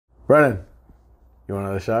Brennan, you want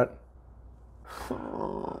another shot?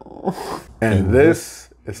 And this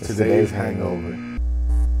is today's hangover.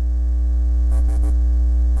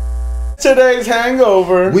 Today's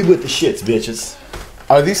hangover. We with the shits, bitches.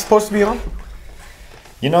 Are these supposed to be on?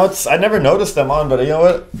 You know, I never noticed them on, but you know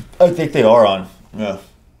what? I think they are on. Yeah.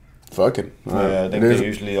 Fucking. Yeah, I think they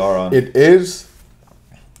usually are on. It is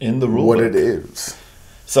in the rule what book. it is.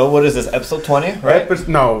 So what is this, episode 20, right?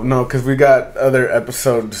 No, because we got other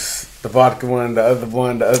episodes. The vodka one, the other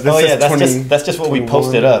one. This that's just what we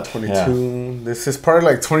posted up. 22. Yeah. This is probably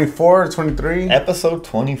like 24 or 23. Episode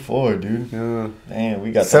 24, dude. Yeah. Damn,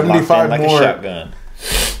 we got 75 like more. a shotgun.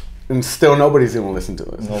 And still nobody's going to listen to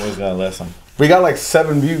us. Nobody's going to listen. We got like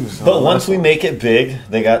 7 views. But once we make it big,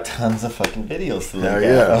 they got tons of fucking videos to look at.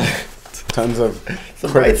 Yeah. Tons of it's the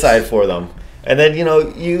bright side for them. And then, you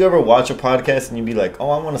know, you ever watch a podcast and you be like,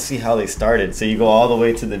 oh, I want to see how they started. So you go all the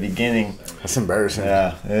way to the beginning. That's embarrassing.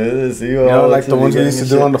 Yeah, it is. You know, like the ones we used to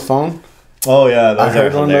do on the phone? Oh, yeah. Those I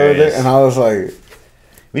heard one the other day and I was like...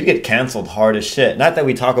 We'd get canceled hard as shit. Not that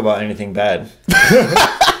we talk about anything bad.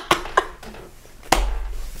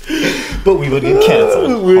 But we would get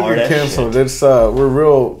canceled. We would get canceled. It's, we're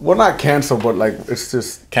real... Well, not canceled, but like, it's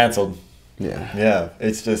just... Canceled. Yeah. Yeah,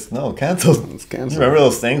 it's just, canceled. It's canceled. You remember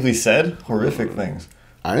those things we said? Horrific things.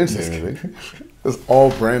 I didn't say anything. It's all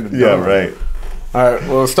branded. Yeah, right. All right,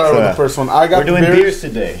 well, let's start with the first one. We're doing beers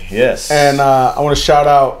today, yes. And I want to shout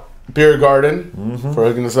out Beer Garden for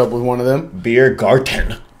hooking us up with one of them. Beer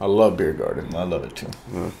Garden. I love Beer Garden. I love it too.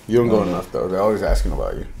 You don't go enough, though. They're always asking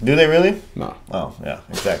about you. Do they really? No. Oh, yeah,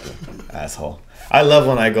 exactly. Asshole. I love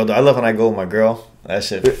when I go with my girl. That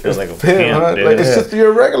shit feels like a pimp, huh? dude. Like, it's just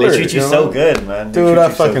you're regular. They treat you so good, man. Dude, I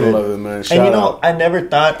fucking love it, man. And you know, I never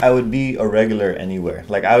thought I would be a regular anywhere.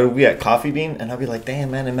 Like, I would be at Coffee Bean, and I'd be like,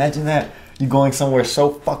 damn, man, imagine that. You going somewhere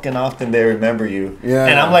so fucking often they remember you. Yeah.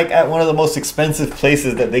 And I'm like at one of the most expensive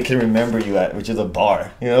places that they can remember you at, which is a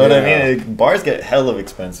bar. You know what I mean? Bars get hell of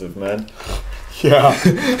expensive, man. Yeah.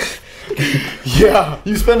 Yeah.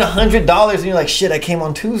 You spend $100 and you're like, shit, I came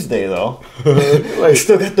on Tuesday though. Like,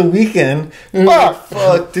 still got the weekend.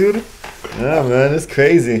 Fuck, dude. Yeah, man, it's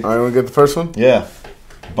crazy. All right, want to get the first one? Yeah.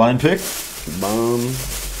 Blind pick? Blind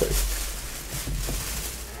pick.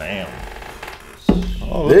 Bam.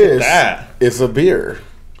 Oh, look at that. It's a beer.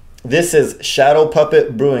 This is Shadow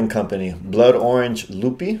Puppet Brewing Company. Blood Orange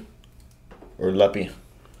Loopy? Or Luppy?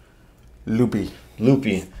 Loopy.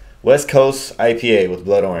 Loopy. West Coast IPA with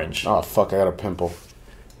blood orange. Oh, fuck, I got a pimple.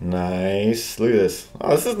 Nice. Look at this.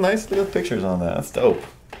 Oh, this is nice. Look at the pictures on that. That's dope.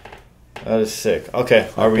 That is sick. Okay,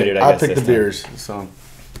 I'll read it, I guess. I picked the beers, so...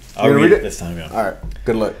 I'll read it this time, yeah. All right,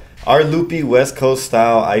 good luck. Our Loopy West Coast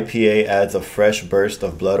style IPA adds a fresh burst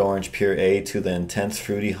of blood orange puree to the intense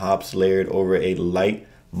fruity hops layered over a light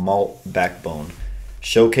malt backbone,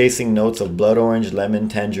 showcasing notes of blood orange, lemon,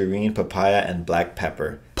 tangerine, papaya, and black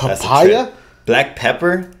pepper. Papaya? Black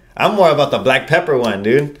pepper? I'm more about the black pepper one,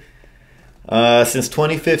 dude. Since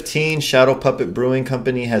 2015, Shadow Puppet Brewing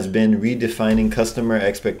Company has been redefining customer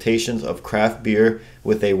expectations of craft beer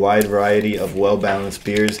with a wide variety of well-balanced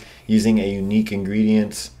beers using unique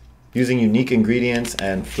ingredients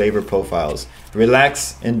and flavor profiles.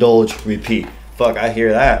 Relax, indulge, repeat. Fuck, I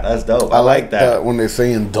hear that. That's dope. I like that when they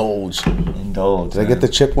say indulge. Indulge. Did I get the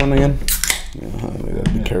chip one again? Yeah, I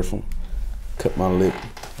gotta be careful. Cut my lip.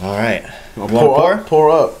 All right. You pour? Pour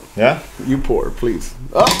up. Yeah? You pour, please.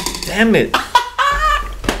 Oh! Damn it.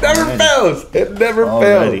 Never fails. It never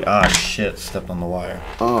fails. Ah, shit. Stepped on the wire.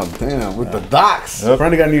 Oh, damn. With the docks. Yep.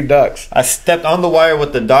 Brandon got new ducks. I stepped on the wire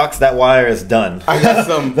with the docks. That wire is done. I got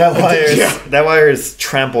some. That wire is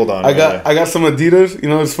trampled on. I got some Adidas. You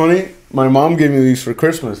know what's funny? My mom gave me these for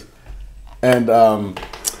Christmas. And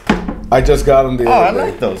I just got them the other day. I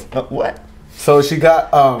like those. What? So she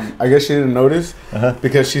got, I guess she didn't notice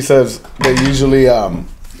because she says they usually,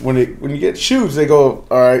 when you get shoes, they go,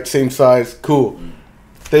 all right, same size, cool.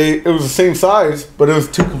 It was the same size, but it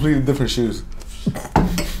was two completely different shoes.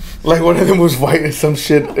 Like one of them was white and some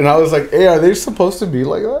shit, and I was like, hey, are they supposed to be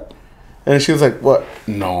like that? And she was like, what?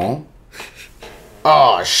 No.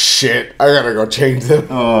 Oh, shit. I gotta go change them.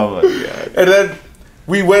 Oh, my God. And then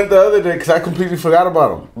we went the other day because I completely forgot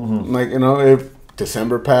about them. Mm-hmm. Like, you know, if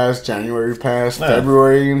December passed, January passed,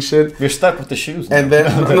 February and shit. You're stuck with the shoes now. And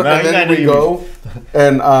then we go,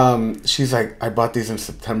 and she's like, I bought these in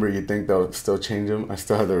September. You think they'll still change them? I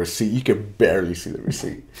still have the receipt. You can barely see the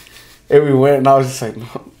receipt. And we went, and I was just like,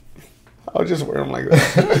 no, I'll just wear them like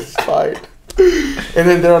that. It's fine. And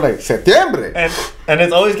then they were like, Septiembre. And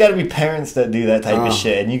it's always got to be parents that do that type of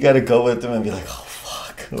shit. And you got to go with them and be like, oh,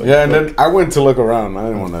 fuck. Yeah, and then I went to look around. I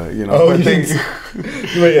didn't want to, you know. Oh, but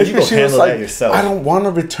you go handle that yourself. I don't want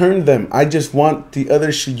to return them. I just want the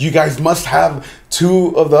other shoe. You guys must have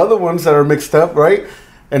 2 of the other ones that are mixed up, right?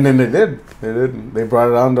 And then they did. They did. They brought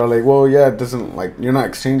it on. They're like, well, yeah, it doesn't, like, you're not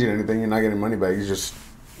exchanging anything. You're not getting money back. You're just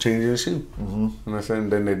changing the shoe. Mm-hmm. And I said,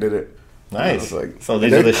 and then they did it. Nice. Like, so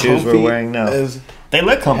these are the shoes we're wearing now. They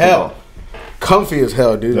look comfortable. Hell. Comfy as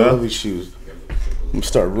hell, dude. Yeah. I love these shoes. I'm gonna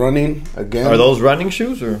start running again. Are those running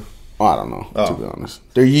shoes or? Oh, I don't know, to be honest.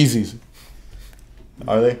 They're Yeezys.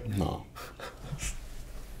 Are they? No.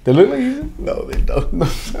 They look like Yeezys? No, they don't.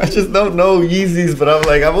 I just don't know Yeezys, but I'm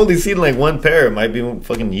like, I've only seen like one pair. It might be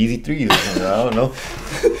fucking Yeezy 3s or something. I don't know.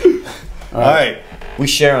 All right. We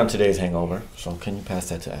share on today's hangover. So can you pass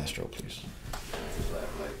that to Astro, please?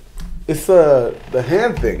 It's the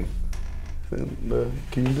hand thing. Can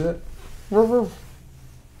you do that?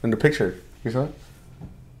 In the picture. You saw it?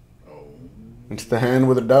 It's the hand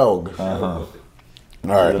with a dog. Uh-huh. All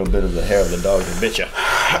right. A little bit of the hair of the dog to bit ya.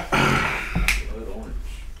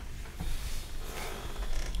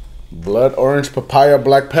 Blood orange papaya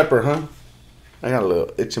black pepper, huh? I got a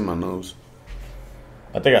little itch in my nose.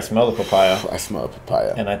 I think I smell the papaya. I smell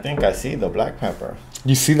papaya. And I think I see the black pepper.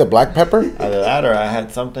 You see the black pepper? Either that or I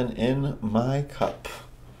had something in my cup.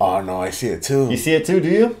 Oh, no, I see it too. You see it too, do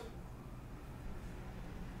you?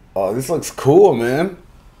 Oh, this looks cool, man.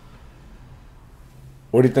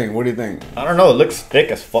 What do you think? What do you think? I don't know. It looks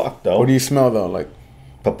thick as fuck, though. What do you smell, though? Like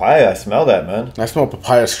papaya. I smell that, man. I smell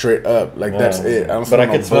papaya straight up. Like, that's it. I don't but smell I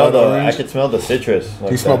could smell I could smell the citrus. Like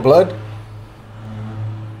do you smell blood?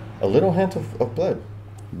 A little hint of blood.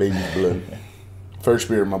 Baby's blood. First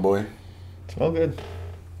beer, my boy. Smell good.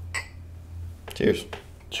 Cheers.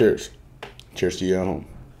 Cheers. Cheers to you at home.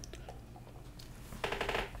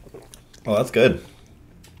 Oh, that's good.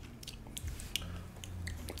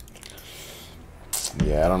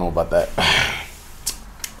 Yeah, I don't know about that.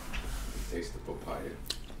 Taste the papaya.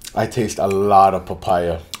 I taste a lot of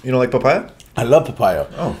papaya. You don't like papaya? I love papaya.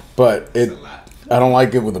 Oh. But I don't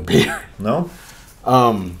like it with a beer. No?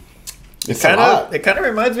 It's a lot. It kind of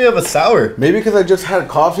reminds me of a sour. Maybe because I just had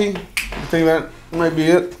coffee. I think that might be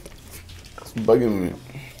it. It's bugging me.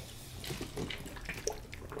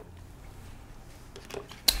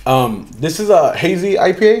 This is a hazy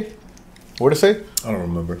IPA. What'd it say? I don't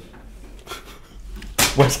remember.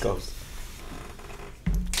 West Coast.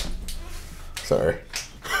 Sorry.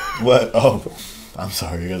 What? Oh, I'm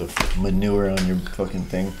sorry. You got a manure on your fucking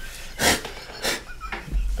thing.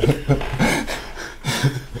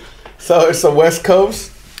 So it's a West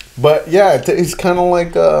Coast, but yeah, it's kind of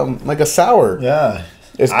like a sour. Yeah.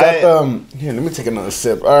 It's got here, let me take another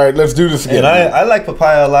sip. All right, let's do this again. And I like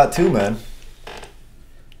papaya a lot too, man.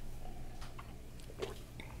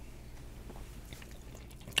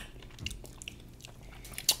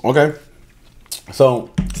 Okay. So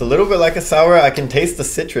it's a little bit like a sour. I can taste the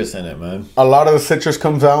citrus in it, man. A lot of the citrus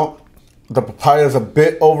comes out. The papaya is a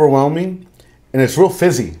bit overwhelming, and it's real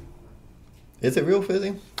fizzy. Is it real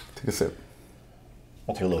fizzy? Take a sip.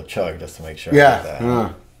 I'll take a little chug just to make sure. Yeah. I get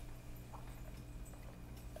that.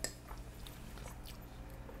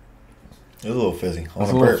 It's a little fizzy. It's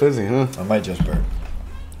a little fizzy, huh? I might just burp.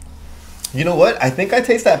 You know what? I think I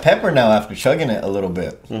taste that pepper now after chugging it a little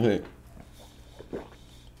bit. Okay.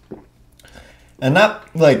 And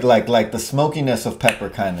not like the smokiness of pepper,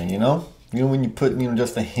 kind of, you know? You know when you put,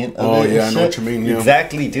 just a hint of it. Oh, yeah, I know what you mean, yeah.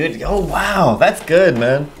 Exactly, dude. Oh, wow. That's good,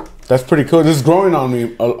 man. That's pretty cool. This is growing on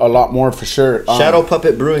me a lot more for sure. Shadow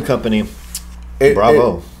Puppet Brewing Company.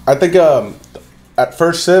 Bravo. I think at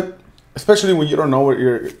first sip, especially when you don't know what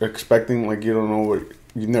you're expecting, like you don't know what,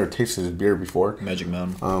 you've never tasted this beer before. Magic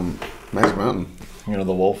Mountain. Magic Mountain. You know,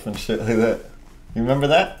 the wolf and shit like that. You remember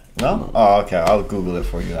that? No? Oh, okay. I'll Google it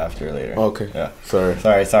for you after later. Okay. Yeah. Sorry.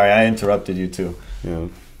 I interrupted you too. Yeah.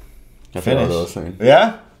 I Finish. what I was saying.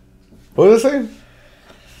 Yeah? What was I saying?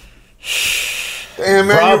 Damn,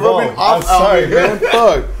 man, Bravo. you're rubbing off. I'm sorry, man.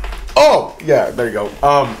 Fuck. Oh, yeah. There you go.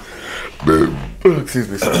 Excuse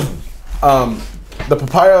me. Sorry. The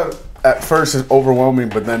papaya at first is overwhelming,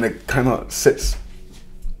 but then it kind of sits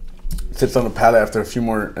on the palate after a few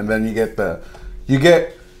more, and then you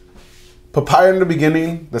get papaya in the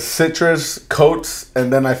beginning, the citrus coats,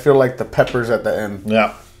 and then I feel like the peppers at the end.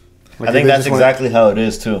 Yeah. Like I think that's exactly how it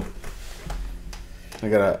is too. I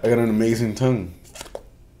got an amazing tongue.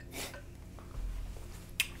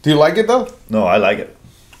 Do you like it though? No, I like it.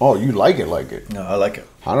 Oh, you like it? No, I like it.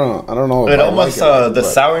 I don't know. It almost the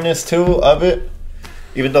sourness too of it,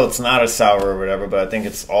 even though it's not a sour or whatever. But I think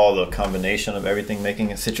it's all the combination of everything making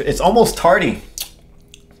it citrus. It's almost tarty.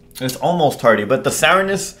 But the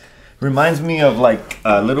sourness reminds me of like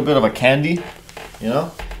a little bit of a candy. you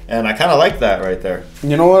know? And I kind of like that right there.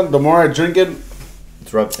 You know what? The more I drink it,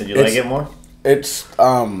 Did you like it more? It's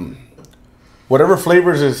whatever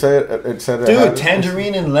flavors it said. Dude,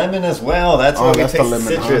 tangerine and lemon as well. That's why we taste the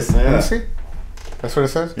citrus. Huh? Yeah. Let me see. That's what it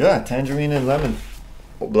says. Yeah, tangerine and lemon,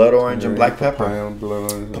 blood orange and black pepper.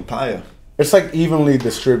 Papaya. It's like evenly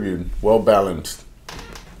distributed, well balanced.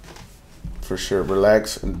 For sure.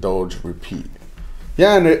 Relax, indulge, repeat.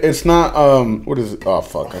 Yeah, and it's not. What is it? Oh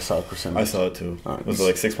fuck! I saw a percentage. I saw it too. Was it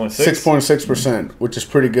like 6.6? 6.6%, which is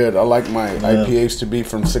pretty good. I like my IPAs to be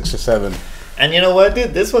from 6 to 7. And you know what,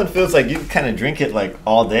 dude? This one feels like you can kind of drink it like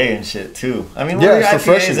all day and shit too. I mean, yeah, it's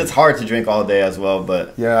IPAs, it's hard to drink all day as well,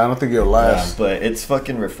 but yeah, I don't think it'll last. Yeah, but it's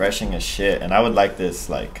fucking refreshing as shit, and I would like this.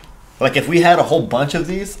 Like if we had a whole bunch of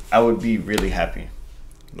these, I would be really happy.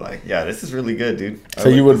 Like, yeah, this is really good, dude. So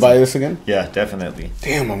you would buy this again? Yeah, definitely.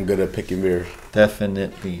 Damn, I'm good at picking beer.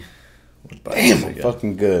 Definitely. Damn, I'm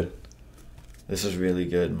fucking good. This is really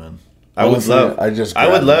good, man. I would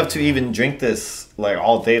love to even drink this like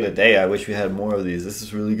all day today. I wish we had more of these. This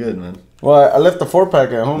is really good, man. Well, I left the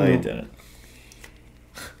 4-pack at home. No, you didn't.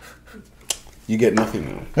 You get nothing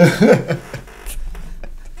now.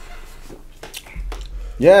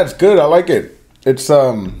 Yeah, it's good. I like it. It's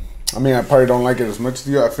I mean, I probably don't like it as much as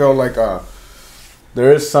you. I feel like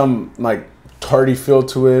there is some like tardy feel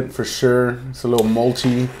to it for sure. It's a little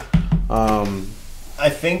malty. I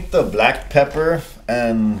think the black pepper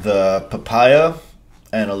and the papaya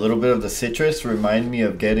and a little bit of the citrus remind me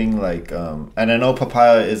of getting like and I know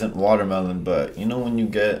papaya isn't watermelon, but you know when you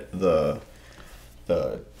get the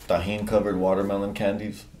tahini covered watermelon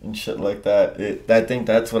candies and shit like that, I think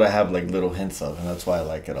that's what I have like little hints of, and that's why I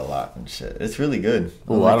like it a lot and shit. It's really good.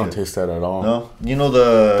 Oh, I don't taste that at all. No, you know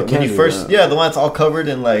the when you first the one that's all covered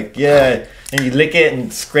in like and you lick it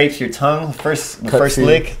and scrapes your tongue first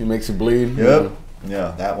lick. It makes you bleed. Yep.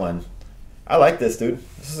 Yeah, that one. I like this, dude.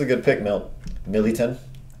 This is a good pick, Milt. Milliton.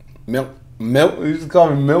 Milt. You just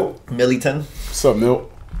call me Milt. Milliton. What's up,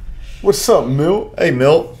 Milt? What's up, Milt? Hey,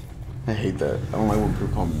 Milt. I hate that. I don't like when people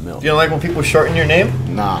call me Milt. You don't like when people shorten your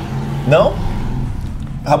name? Nah. No?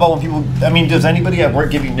 How about when people... I mean, does anybody at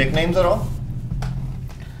work give you nicknames at all?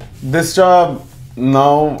 This job,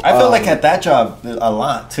 no. I feel like at that job, a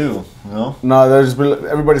lot, too. You know? No, there's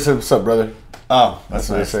everybody says, what's up, brother? Oh, that's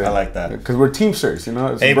what nice. They say. I like that. Because we're teamsters, you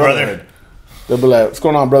know? It's hey, brother. They'll be like, what's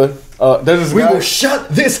going on, brother? There's this we guy. Will shut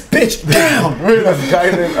this bitch down. There's this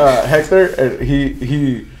guy named Hector, and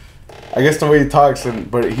he, I guess the way he talks,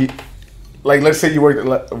 but he, like, let's say you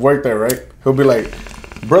work there, right? He'll be like,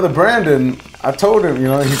 brother Brandon, I told him, you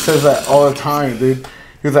know, he says that all the time, dude.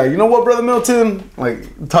 He's like, you know what, brother Milton? Like,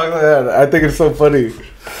 talk like that. I think it's so funny.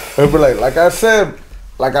 He'll be like I said,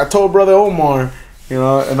 like I told brother Omar, you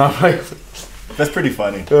know, and I'm like... That's pretty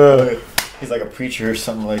funny. He's like a preacher or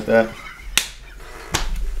something like that.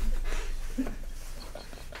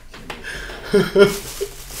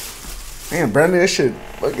 Man, Brandon, that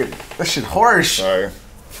shit harsh. Sorry.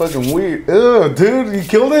 Fucking weird. Ew, dude, you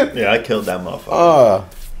killed it? Yeah, I killed that motherfucker.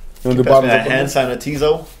 You want to do bottoms up? Hand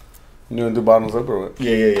sanitizo? You want to do bottoms up or what?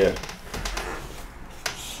 Yeah.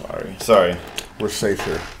 Sorry. We're safe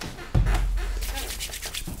here.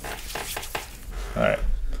 Alright.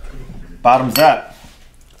 Bottoms up.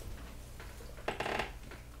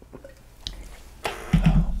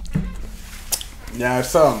 Yeah,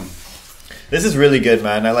 it's This is really good,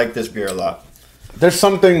 man. I like this beer a lot. There's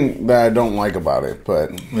something that I don't like about it,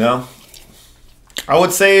 but yeah. I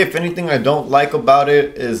would say if anything I don't like about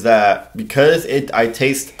it is that because it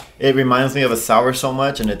reminds me of a sour so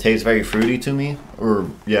much and it tastes very fruity to me,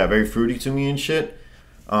 very fruity to me and shit.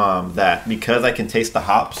 That because I can taste the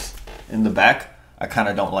hops in the back, I kind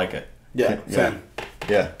of don't like it. Yeah.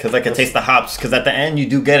 Yeah, because I can taste the hops. Because at the end you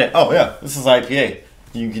do get it. Oh yeah, this is IPA.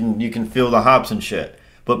 You can feel the hops and shit.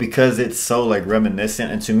 But because it's so like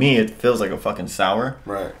reminiscent, and to me it feels like a fucking sour.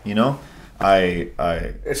 Right. You know,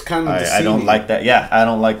 it's kind of I don't like that. Yeah, I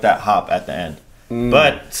don't like that hop at the end.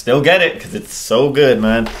 But still get it because it's so good,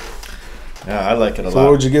 man. Yeah, I like it a lot. So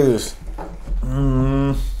what would you give this?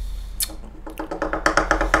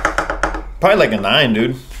 Probably like a 9,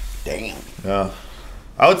 dude. Damn. Yeah.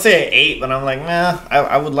 I would say an 8, but I'm like, nah,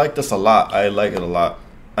 I would like this a lot. I like it a lot.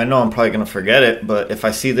 I know I'm probably going to forget it, but if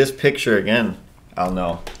I see this picture again, I'll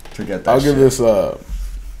know. Forget that I'll give this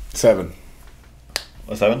 7.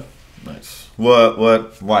 A 7? Nice.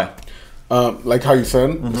 What? Why? Like how you said,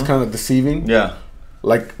 it's kind of deceiving. Yeah.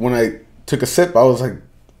 Like when I took a sip, I was like,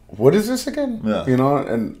 what is this again? Yeah. You know?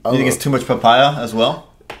 And you think it's too much papaya as well?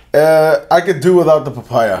 I could do without the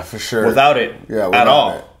papaya for sure. Without it? Yeah, at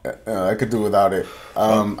all? I could do without it.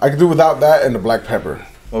 I could do without that and the black pepper.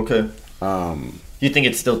 Okay. You think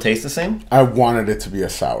it still tastes the same? I wanted it to be a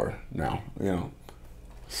sour now, you know.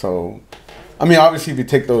 So, I mean, obviously, if you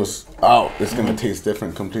take those out, it's going to taste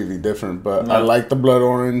different, completely different. But I like the blood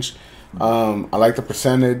orange. I like the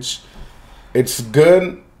percentage. It's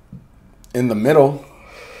good in the middle,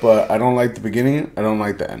 but I don't like the beginning. I don't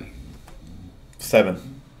like the end. 7.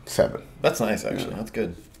 That's nice, actually. Yeah. That's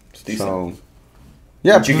good. It's decent. So,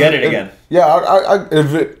 yeah. Did you get it again? Yeah. I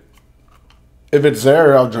if it's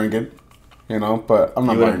there, I'll drink it. You know, but I'm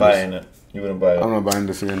not buying it. You wouldn't buy it. I'm not buying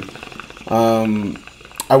this again.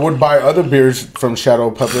 I would buy other beers from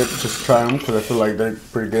Shadow Puppet just to try them because I feel like they're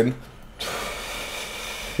pretty good.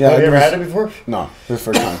 Yeah, have you ever had it before? No, this is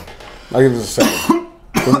the first time. I'll give this a 7.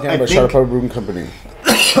 By Shadow Puppet Brewing Company.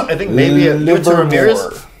 I think maybe you went to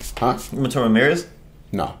Ramirez. Huh? You went to Ramirez?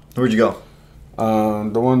 No. Where'd you go?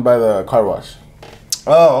 The one by the car wash.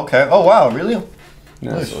 Oh, okay. Oh, wow. Really?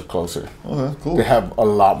 Yeah, nice. So closer. Okay, cool. They have a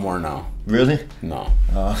lot more now. Really? No.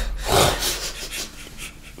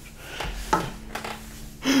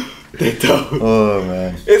 They don't. Oh,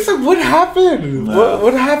 man. It's like, what happened?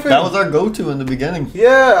 What happened? That was our go-to in the beginning.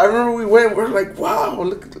 Yeah, I remember we went. We're like, wow,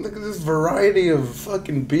 look at this variety of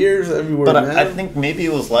fucking beers everywhere. But man. I think maybe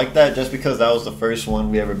it was like that just because that was the first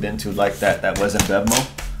one we ever been to like that. That wasn't Bevmo.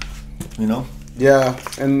 You know? Yeah,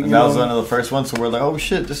 and that was one of the first ones. So we're like, oh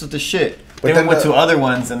shit, this is the shit. But then we went to other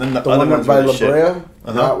ones, and then the other ones by were the shit.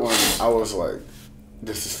 That one, I was like,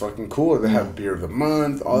 this is fucking cool. They have beer of the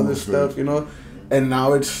month, all this stuff, you know. And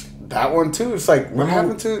now it's that one too. It's like, what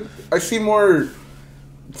happened to? I see more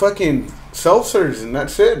fucking seltzers, and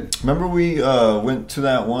that's it. Remember we went to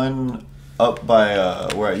that one up by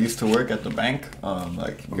where I used to work at the bank,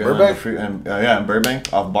 like Burbank, in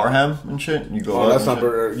Burbank, off Barham and shit. You go. Oh, that's not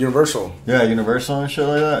Universal. Yeah, Universal and shit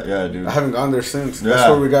like that. Yeah, dude. I haven't gone there since. Yeah, that's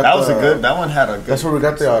where we got. That was a good. That one had a good. That's where we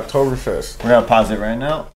got the Oktoberfest. We're gonna pause it right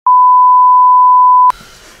now.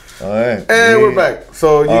 All right. And we're back.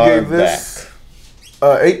 So you gave this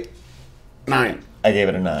 8, 9. I gave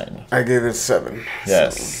it a 9. I gave it 7.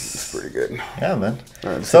 Yes, so it's pretty good. Yeah, man.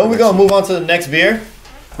 Right, so we're gonna move on to the next beer.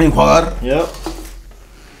 Yep.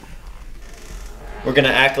 We're gonna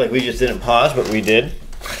act like we just didn't pause, but we did.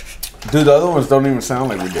 Dude, the other ones don't even sound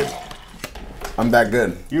like we did. I'm that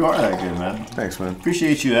good. You are that good, man. Thanks, man.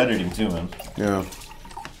 Appreciate you editing too, man. Yeah.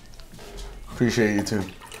 Appreciate you too.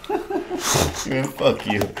 Man, fuck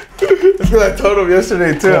you. That's what I told him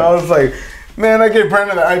yesterday too. I was like, man, I get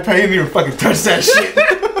Brandon the iPad. He didn't even fucking touch that shit.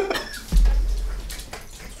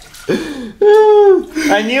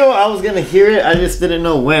 I knew I was gonna hear it. I just didn't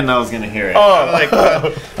know when I was gonna hear it.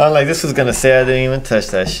 I'm like, this was gonna say I didn't even touch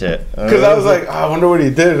that shit. Because I was like, I wonder what he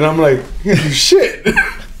did, and I'm like, shit,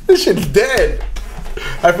 this shit's dead.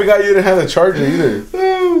 I forgot you didn't have the charger either.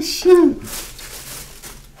 Oh shit.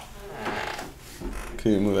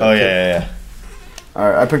 Can you move that? Oh yeah. All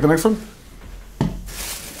right, I picked the next one.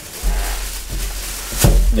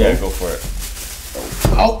 Yeah, go for it.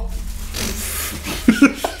 Oh.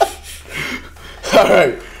 All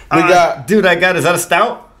right, we got. Dude, is that a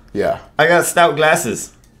stout? Yeah. I got stout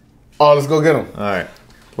glasses. Oh, let's go get them. All right.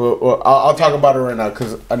 Well, I'll talk about it right now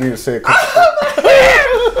because I need to say it. All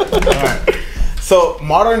right. So,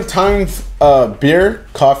 Modern Times beer,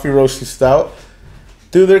 coffee roasted stout.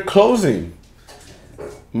 Dude, they're closing.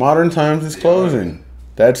 Modern Times is closing.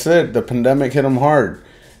 That's it. The pandemic hit them hard.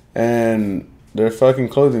 And they're fucking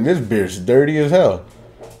closing. This beer's dirty as hell.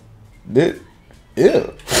 Ew.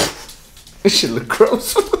 This shit look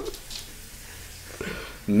gross.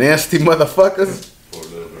 Nasty motherfuckers.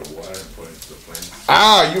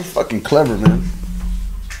 You're fucking clever, man.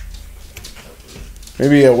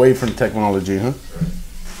 Maybe away from technology, huh?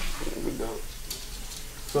 There we go.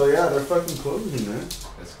 So yeah, they're fucking closing, man.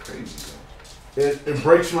 That's crazy. It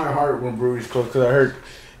breaks my heart when breweries close because I heard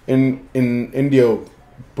in India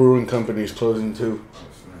brewing companies closing too.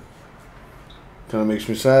 Kind of makes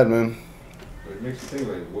me sad, man. It makes you think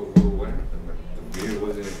like what happened? Like, the beer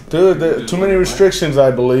wasn't. Dude, too many restrictions,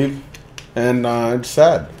 I believe, and it's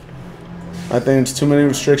sad. I think it's too many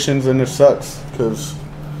restrictions, and it sucks because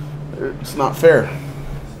it's not fair.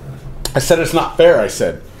 I said it's not fair. I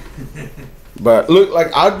said, but look,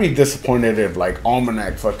 like I'd be disappointed if like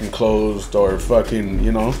Almanac fucking closed or fucking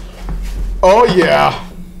Oh yeah.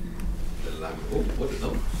 What is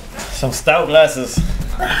those? Some stout glasses.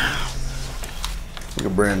 Look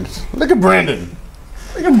at Brandon. Look at Brandon.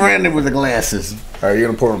 Look at Brandon with the glasses. All right, you're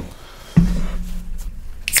gonna pour them.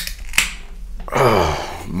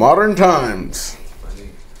 Modern Times.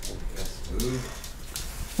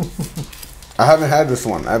 I haven't had this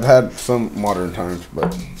one. I've had some Modern Times,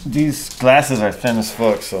 but these glasses are thin as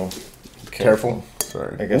fuck, so careful.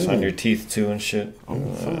 sorry. I guess Ooh. on your teeth too and shit.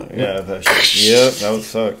 Yeah, that shit. Yep, that would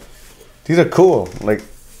suck. These are cool. Like,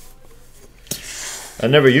 I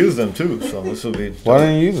never use them too, so this will be. why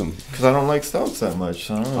don't you use them? Because I don't like stouts that much.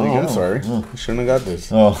 So I don't really Oh, get I'm them. sorry. Mm. You shouldn't have got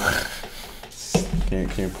this. Oh,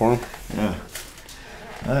 Can't pour them? yeah.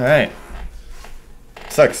 All right.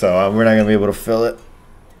 Sucks though. We're not gonna be able to fill it.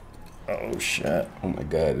 Oh shit. Oh my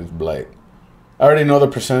god, it's black. I already know the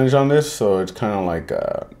percentage on this, so it's kind of like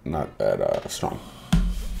not that strong.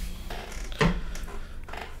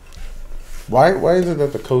 Why is it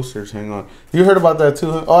that the coasters hang on? You heard about that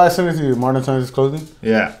too? Huh? Oh, I sent it to you. Modern Times is closing?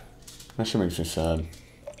 Yeah. That shit makes me sad.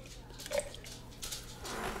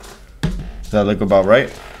 Does that look about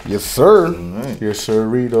right? Yes, sir. Alright. Yes, sir.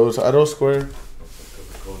 Read those. Auto Square.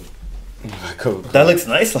 That looks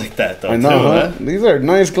nice like that though. I know, too, huh? man. These are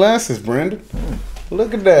nice glasses, Brandon.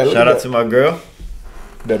 Look at that. Look Shout at out to my girl.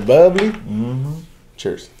 that bubbly. Mm-hmm.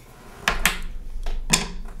 Cheers.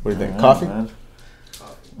 What do you think? Coffee? Man.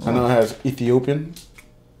 I know it has Ethiopian.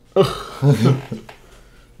 Let's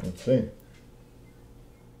see.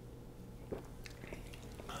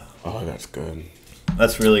 Oh, that's good.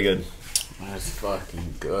 That's really good. That's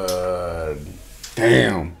fucking good.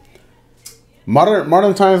 Damn.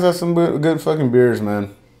 Modern Times has some good fucking beers,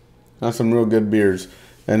 man. That's some real good beers.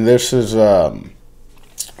 And this is a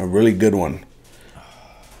really good one.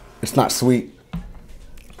 It's not sweet.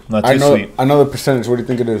 Not too sweet. I know the percentage. What do you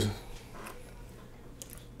think it is?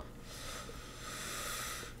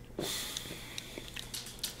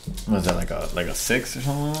 Was that like a 6 or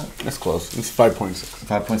something like that? That's close. It's 5.6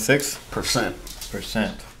 5.6%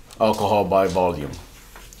 percent alcohol by volume.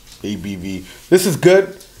 ABV. This is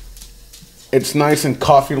good. It's nice and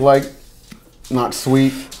coffee-like, not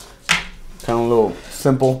sweet, kind of a little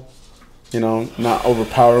simple, you know, not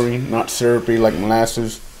overpowering, not syrupy like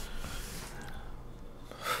molasses.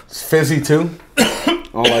 It's fizzy too. I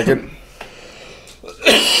don't like it.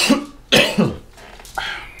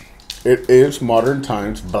 It is Modern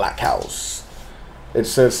Times Black House. It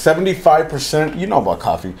says 75%, you know about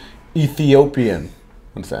coffee, Ethiopian.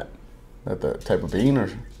 What's that? Is that the type of bean or?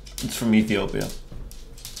 It's from Ethiopia.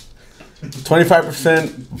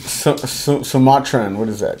 25% Sumatran. What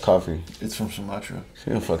is that? Coffee. It's from Sumatra. She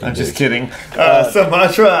a fucking I'm just bitch. kidding.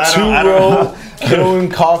 Sumatra. I don't Two-row know. Killing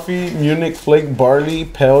coffee, Munich flake barley,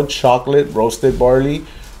 pale chocolate, roasted barley,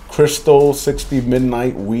 Crystal 60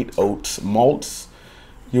 midnight wheat oats malts.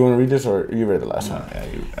 You want to read this or you read the last one?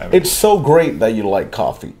 Yeah, It's so great that you like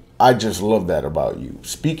coffee. I just love that about you.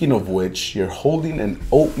 Speaking of which, you're holding an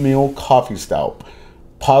oatmeal coffee stout,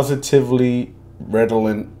 positively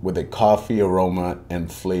redolent with a coffee aroma and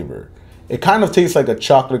flavor. It kind of tastes like a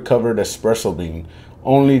chocolate-covered espresso bean,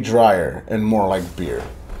 only drier and more like beer.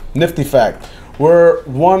 Nifty fact, we're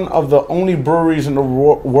one of the only breweries in the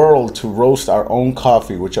world to roast our own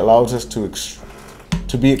coffee, which allows us to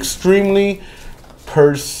be extremely I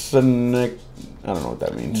don't know what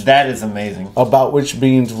that means. That is amazing. About which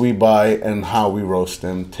beans we buy and how we roast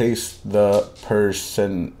them. Taste the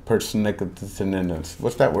persnickety.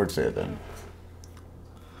 What's that word say then?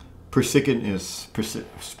 Persicinous.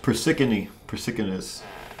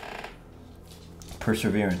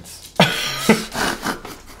 Perseverance.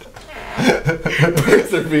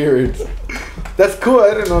 Perseverance. That's cool.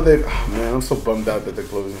 I didn't know they. Oh, man, I'm so bummed out that they're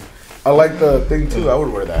closing. I like the thing too. I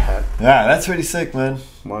would wear that hat. Yeah, that's pretty sick, man.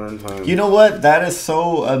 Modern Times. You know what? That is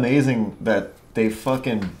so amazing that they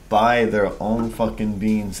fucking buy their own fucking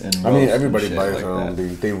beans and roast. I mean, everybody and shit buys like their own that.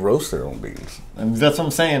 beans. They roast their own beans. I mean, that's what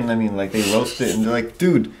I'm saying. I mean, like they roast it and they're like,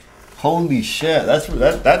 dude, holy shit, that's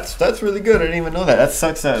really good. I didn't even know that. That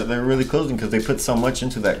sucks that they're really closing because they put so much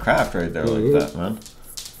into that craft right there like that, man.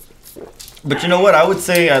 But you know what? I would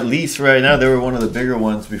say at least right now they were one of the bigger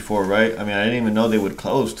ones before, right? I mean, I didn't even know they would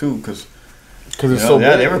close too because it's so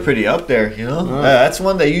yeah, big. they were pretty up there. You know, Yeah. that's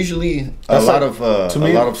one that usually a lot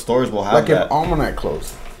of stores will have like that. if Almanac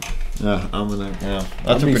closed. Yeah, Almanac. Yeah, that's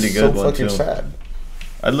That'd a be pretty so good one fucking too. sad.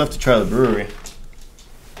 I'd love to try the brewery.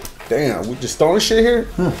 Damn, we just throwing shit here?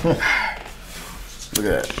 Look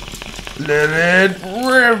at that. Let it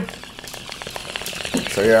rip.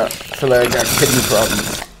 So yeah, I feel like I got kidney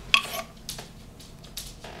problems.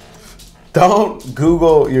 Don't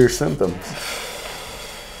Google your symptoms.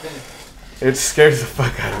 It scares the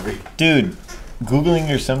fuck out of me. Dude, Googling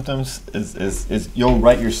your symptoms is you'll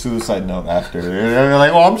write your suicide note after. You're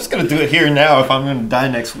like, well, I'm just gonna do it here now if I'm gonna die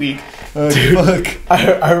next week. Dude, Fuck.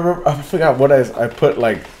 I remember, I forgot what I put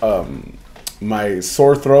like my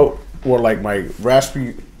sore throat or like my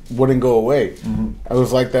raspy wouldn't go away. I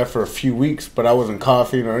was like that for a few weeks, but I wasn't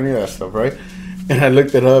coughing or any of that stuff, right? And I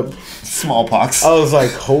looked it up. Smallpox. I was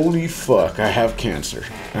like, holy fuck, I have cancer.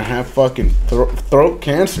 I have fucking throat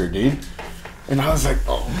cancer, dude. And I was like,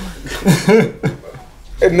 oh.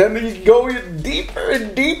 And then you go deeper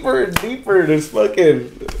and deeper and deeper. This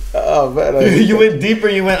fucking, oh man. You went deeper.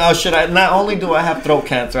 You went, oh shit, not only do I have throat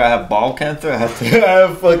cancer, I have ball cancer. I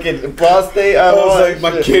have fucking prostate. I was like,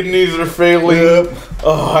 my kidneys are failing. Yep.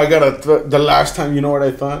 Oh, I gotta, the last time, you know what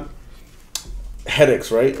I thought?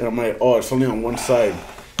 Headaches, right? And I'm like, oh, it's only on one side.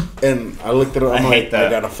 And I looked at it, I'm like,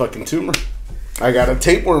 I got a fucking tumor. I got a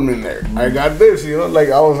tapeworm in there. I got this, you know? Like,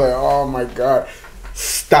 I was like, oh my God.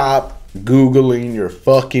 Stop Googling your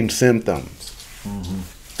fucking symptoms.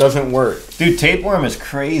 Doesn't work. Dude, tapeworm is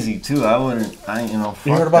crazy too. You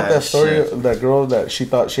heard about that story? Shit. That girl that she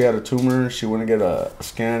thought she had a tumor. She went to get a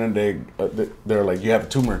scan and they're like, you have a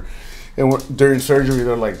tumor. And during surgery,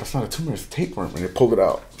 they're like, that's not a tumor, it's a tapeworm. And they pulled it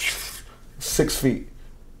out. 6 feet.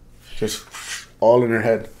 Just all in her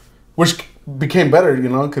head. Which became better, you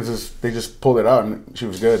know, because they just pulled it out and she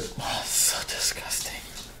was good. Oh, so disgusting.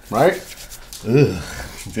 Right? Ugh.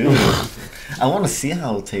 Dude, I want to see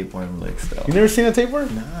how a tapeworm looks, though. You never seen a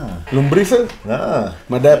tapeworm? Nah. Lombrices? Nah.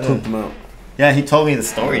 My dad pooped them out. Yeah, he told me the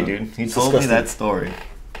story, dude. He told me that story.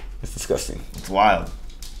 It's disgusting. It's wild.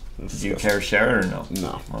 Do you care to share it or no?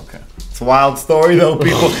 No. Okay. It's a wild story, though,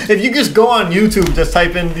 people. If you just go on YouTube, just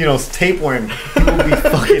type in, tapeworm, people will be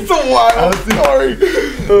fucking... It's a wild story.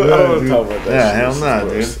 I don't want to talk about that. Yeah, hell no,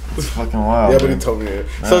 dude. It's fucking wild. Yeah, but he told me that.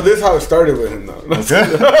 So this is how it started with him, though.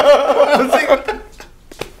 Okay.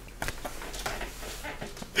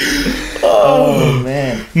 Oh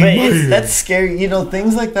man, but that's scary.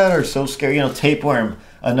 Things like that are so scary. Tapeworm.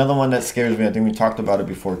 Another one that scares me. I think we talked about it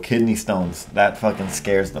before. Kidney stones. That fucking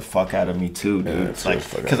scares the fuck out of me too, dude. It's like,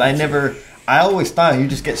 because I always thought you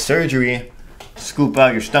just get surgery, scoop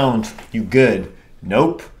out your stones, you good.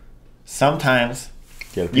 Nope. Sometimes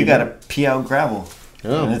you gotta pee out gravel.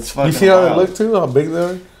 Yeah. And it's fucking you see how wild. they look too? How big they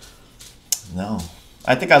are? No.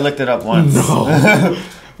 I think I looked it up once. No.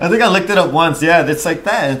 I think I looked it up once. Yeah, it's like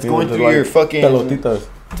that. It's going through your fucking pelotitas.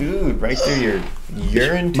 Dude, right through your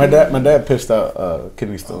urine. My dad pissed out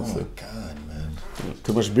kidney stones. Oh my god, man!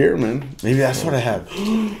 Too much beer, man. Maybe that's what I have.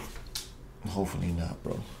 Hopefully not,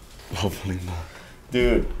 bro. Hopefully not,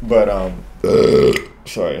 dude. But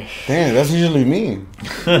sorry. Damn, that's usually me.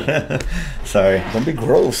 Sorry. Don't be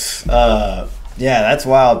gross. Yeah, that's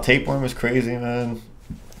wild. Tapeworm is crazy, man.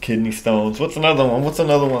 Kidney stones. What's another one? What's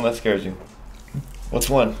another one that scares you? What's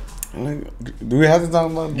one? Do we have to talk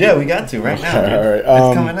about? Yeah, we got to right now. Dude. All right.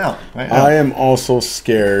 It's coming out right now. I am also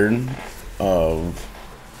scared of.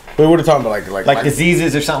 Wait, what are you talking about? Like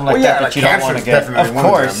diseases or something like that you don't want to get. Of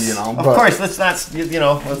course, of course. Let's not.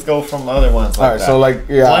 Let's go from other ones. Like all right. That.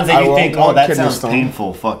 So ones that you think, oh, that sounds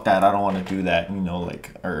painful. Fuck that. I don't want to do that.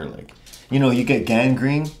 You get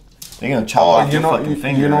gangrene. They're gonna chop off your fucking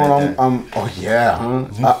finger. You know right what oh yeah, huh?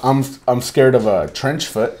 Mm-hmm. I'm scared of a trench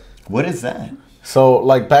foot. What is that? So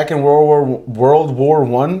like back in World War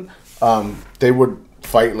I, they would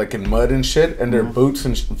fight like in mud and shit, and their boots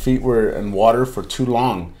and feet were in water for too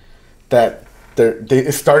long, that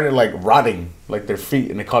it started like rotting like their feet,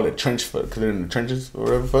 and they call it trench foot because they're in the trenches or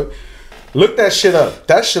whatever. Fuck. Look that shit up.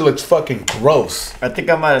 That shit looks fucking gross. I think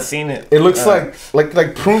I might have seen it. It looks like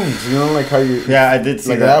prunes, like how you. Yeah, I did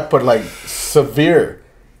see like that, but like severe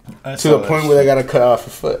to the point where they gotta cut off a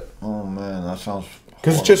foot. Oh man, that sounds.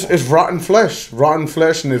 Because it's rotten flesh,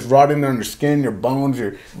 and it's rotting under your skin, your bones.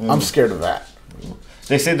 I'm scared of that.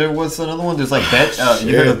 They say there was another one. There's like bed.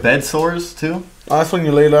 You heard of bed sores too? Oh, that's when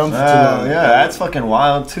you lay down for too long. Yeah, that's fucking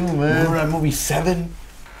wild too, man. Remember that movie Seven?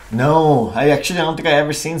 No, I don't think I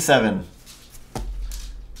ever seen Seven.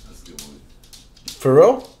 That's a good one. For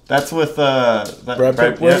real? That's with Brad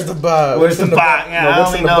Pitt. Where's the box? Where's the box? Yeah, I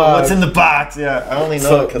only know what's in the box. Yeah, I only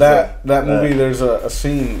know. So that movie, there's a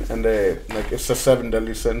scene, and it's the 7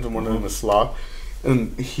 deadly sins, and one of them is sloth,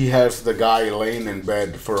 and he has the guy laying in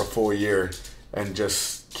bed for a full year, and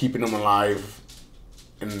just keeping him alive,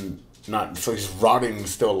 and not so he's rotting and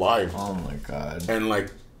still alive. Oh my god! And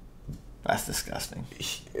that's disgusting.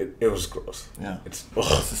 It was gross. Yeah, that's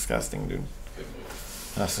disgusting, dude.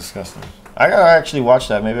 That's disgusting. I gotta actually watch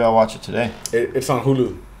that. Maybe I'll watch it today. It's on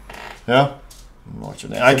Hulu. Yeah? Watch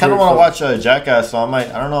it. I kind of want to watch Jackass, so I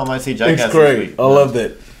might see Jackass. It's great. This week. I loved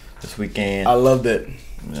it. This weekend. I loved it.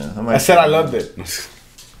 Yeah, I said I loved it.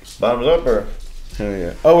 Bottoms up or? Hell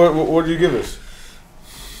yeah. Oh, what did you give us?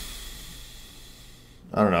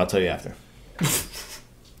 I don't know. I'll tell you after.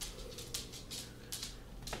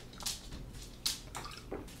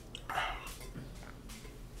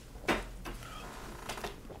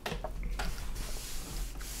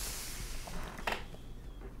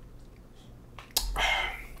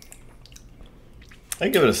 I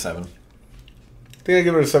give it a 7. I think I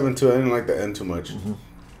give it a 7 too. I didn't like the end too much.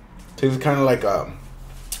 Tastes kind of like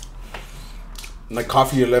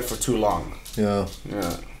coffee you left for too long. Yeah.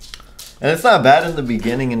 Yeah. And it's not bad in the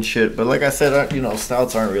beginning and shit, but like I said,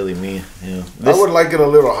 stouts aren't really me. I would like it a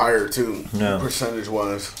little higher too, Yeah. percentage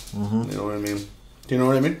wise. You know what I mean? Do you know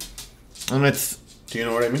what I mean? And it's... Do you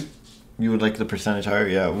know what I mean? You would like the percentage higher?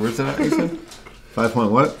 Yeah. Where's it at, you said? 5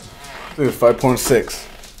 point what? I think it's 5.6.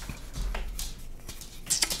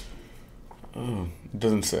 Oh, it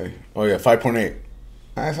doesn't say. Oh yeah, 5.8.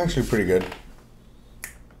 That's actually pretty good.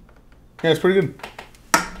 Yeah, it's pretty good.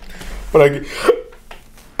 But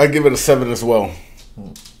I give it a 7 as well.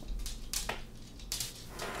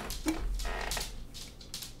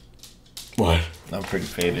 What? I'm pretty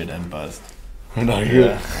faded and buzzed. I'm not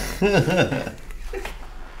here. Yeah.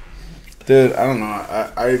 Dude, I don't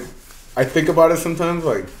know. I think about it sometimes.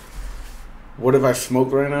 Like, what if I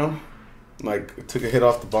smoked right now? Like, took a hit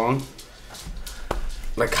off the bong?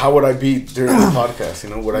 Like, how would I be during the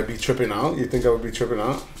podcast? Would I be tripping out? You think I would be tripping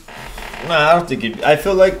out? Nah, I don't think it. I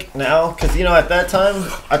feel like now, because, at that time,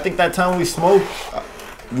 I think that time we smoked,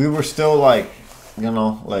 we were still like,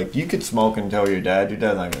 like you could smoke and tell your dad's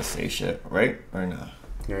not going to say shit, right? Or not?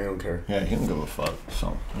 Yeah, I don't care. Yeah, he don't give a fuck.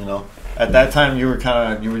 So, at that time you were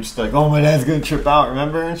just like, oh, my dad's going to trip out,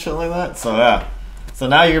 remember? And shit like that. So, yeah. So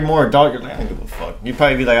now you're more adult. You're like, I don't give a fuck. You'd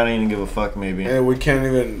probably be like, I don't even give a fuck, maybe. And we can't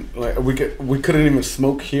even, like, we couldn't even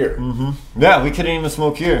smoke here. Yeah, we couldn't even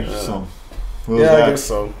smoke here. So, yeah, I guess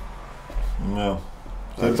so. No.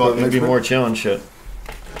 So I thought it'd be more chill and shit.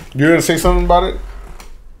 You gonna say something about it?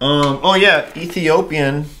 Oh yeah,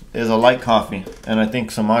 Ethiopian is a light coffee, and I think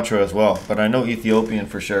Sumatra as well. But I know Ethiopian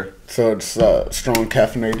for sure. So it's strong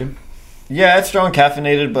caffeinated. Yeah, it's strong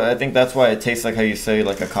caffeinated, but I think that's why it tastes like how you say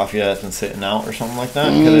like a coffee that's been sitting out or something like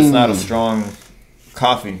that. Because it's not a strong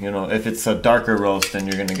coffee. If it's a darker roast, then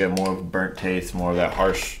you're gonna get more of a burnt taste, more of that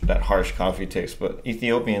harsh coffee taste. But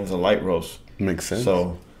Ethiopian's a light roast. Makes sense.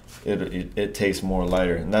 So it tastes more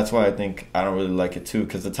lighter, and that's why I think I don't really like it too.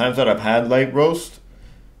 Because the times that I've had light roast,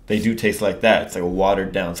 they do taste like that. It's like a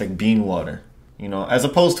watered down. It's like bean water, as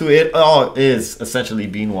opposed to it all is essentially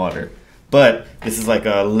bean water, but this is like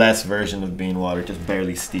a less version of bean water, just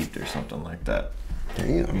barely steeped or something like that.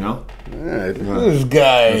 Damn. Yeah, this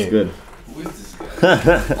guy. That's good. Who is this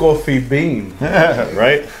guy? Coffee bean.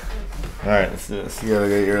 Right. All right, let's do this. You gotta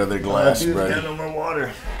get your other glass, Dude, bro. got no more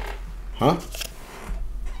water. Huh?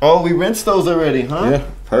 Oh, we rinsed those already, huh? Yeah.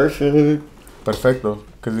 Perfect. Perfecto.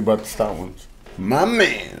 Because you bought the stout ones. My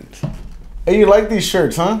man. Hey, you like these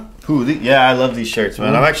shirts, huh? Yeah, I love these shirts,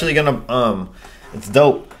 man. I'm actually gonna it's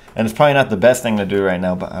dope, and it's probably not the best thing to do right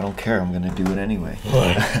now, but I don't care. I'm gonna do it anyway.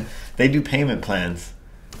 What? They do payment plans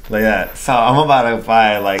like that, so I'm about to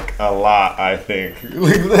buy like a lot. I think.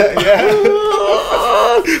 Like that,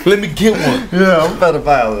 yeah. Let me get one. Yeah, I'm about to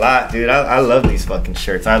buy a lot, dude. I love these fucking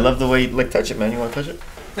shirts. I love the way you touch it, man. You want to touch it?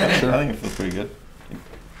 Sure. I think it feels pretty good.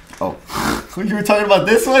 Oh, you were talking about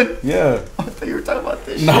this one? Yeah. I thought you were talking about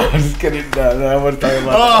this. No, I'm just kidding. No, I wasn't talking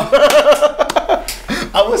about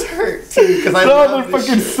that. I was hurt too because I No, love they're this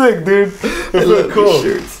fucking shit. sick, dude. They I feel love cool.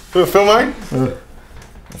 these shirts. Feel mine?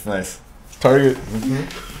 That's nice. Target.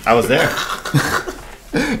 I was there.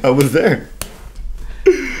 I was there.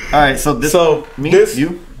 All right, so this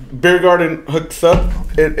you Beer Garden hooks up.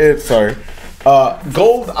 Sorry.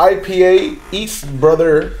 Gold IPA East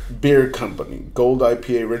Brother Beer Company. Gold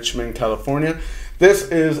IPA Richmond, California. This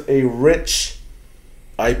is a rich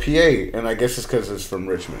IPA, and I guess it's because it's from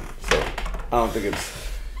Richmond. So I don't think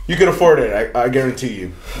you can afford it. I guarantee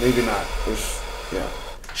you. Maybe not. Yeah.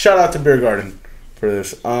 Shout out to Beer Garden for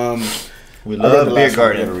this. We love the Beer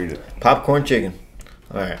Garden. I gotta read it. Popcorn chicken.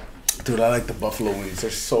 All right. Dude, I like the buffalo wings.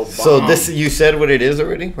 They're so bomb. So this, you said what it is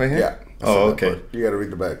already, right here? Yeah. Oh, okay. You gotta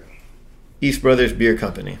read the back. East Brothers Beer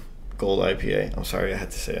Company, Gold IPA. I'm sorry, I had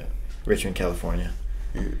to say it. Richmond, California.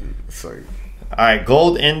 Sorry. All right,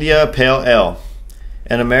 Gold India Pale Ale.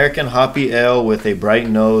 An American hoppy ale with a bright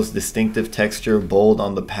nose, distinctive texture, bold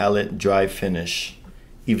on the palate, dry finish.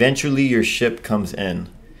 Eventually, your ship comes in.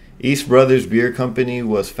 East Brothers Beer Company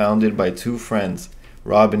was founded by two friends,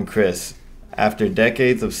 Rob and Chris. After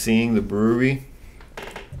decades of seeing the brewery...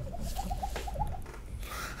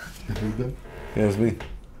 Yeah, it's me.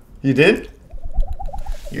 You did?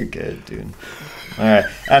 You're good, dude. All right.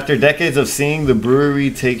 After decades of seeing the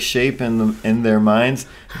brewery take shape in their minds,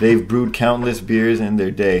 they've brewed countless beers in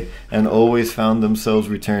their day and always found themselves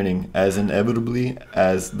returning, as inevitably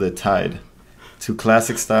as the tide, to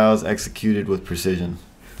classic styles executed with precision.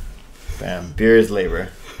 Bam. Beer is labor.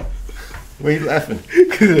 Why are you laughing?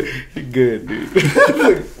 You're good, dude.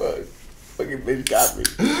 Like, fuck. fucking bitch got me.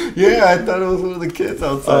 Yeah, I thought it was one of the kids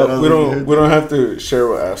outside. We don't have to share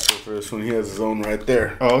with Astro for this one. He has his own right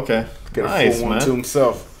there. Oh, okay. Get a Nice, full one man. to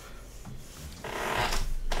himself.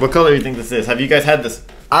 What color do you think this is? Have you guys had this?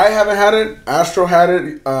 I haven't had it. Astro had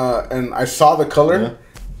it, and I saw the color,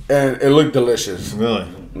 and it looked delicious. Really?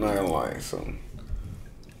 Not gonna lie. So,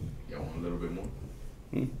 Y'all want a little bit more?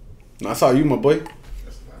 I saw you, my boy.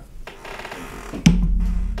 That's fine.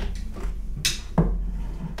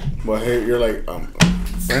 Well, hey, you're like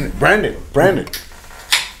Brandon.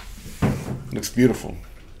 Looks beautiful.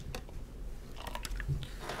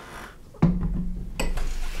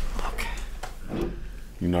 Okay.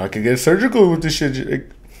 You know, I could get surgical with this shit.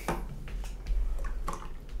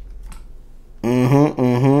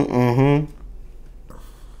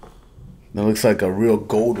 That looks like a real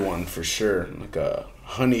gold one for sure. Like a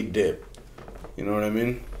honey dip. You know what I mean?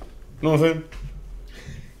 You know what I'm saying?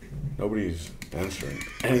 Nobody's answering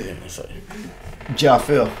anything I say. Ja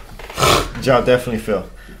feel. Ja definitely feel.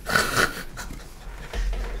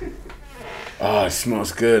 Oh, it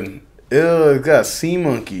smells good. Ew, it got sea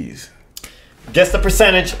monkeys. Guess the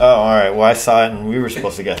percentage. Oh, all right. Well, I saw it, and we were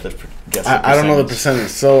supposed to guess the percentage. I don't know the percentage.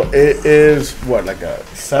 So it is what, like a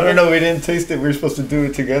 7? I don't know. We didn't taste it. We were supposed to do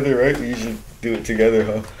it together, right? We usually do it together,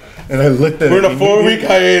 huh? And I looked at We're it. in a 4-week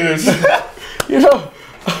hiatus. You know,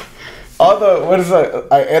 all the, what is that?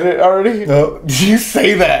 I edit already? No. You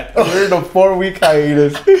say that. We're in a 4-week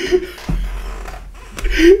hiatus.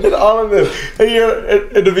 And all of them. And you're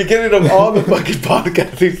at the beginning of all the fucking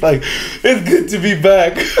podcasts, he's like, it's good to be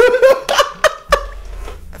back.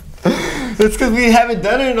 It's because we haven't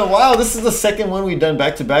done it in a while. This is the second one we've done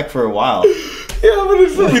back to back for a while. Yeah, but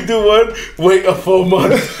it's like we do one, wait a full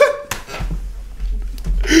month.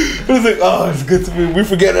 It's like, oh, it's good to be. We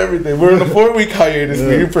forget everything. We're in a 4-week hiatus.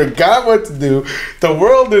 Yeah. We forgot what to do. The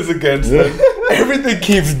world is against us. Everything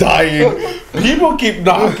keeps dying. People keep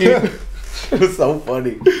knocking. It was so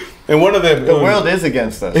funny. And one of them, The world is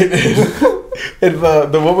against us. It is. And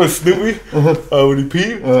the one with Snoopy, when he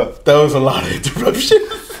peed, that was a lot of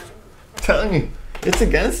interruptions. I'm telling you, it's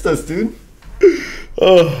against us, dude.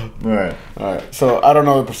 Oh. All right. All right. So I don't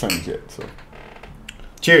know the percentage yet. So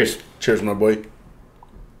Cheers. cheers, my boy.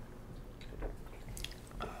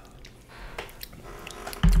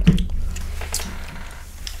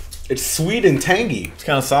 It's sweet and tangy. It's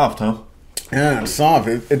kind of soft, huh? Yeah, it's soft.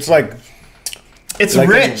 It's like It's Like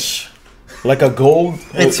rich. a gold.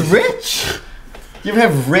 It's rich. You ever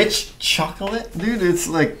have rich chocolate, dude? It's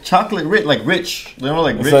like chocolate rich, like rich. You know,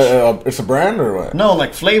 like It's rich. it's a brand or what? No,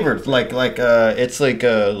 like flavored, like it's like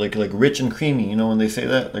rich and creamy. You know when they say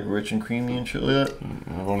that, like rich and creamy and shit like that.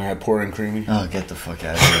 I've only had poor and creamy. Oh, get the fuck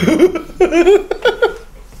out of here!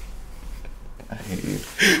 I hate you.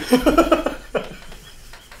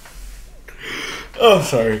 Oh,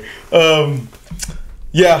 sorry.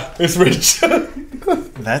 Yeah, it's rich.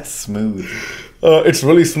 That's smooth. It's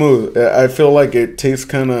really smooth. I feel like it tastes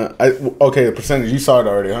kind of. Okay, the percentage you saw it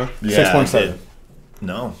already, huh? Yeah, 6.7.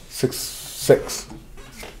 No, 6.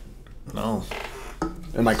 no.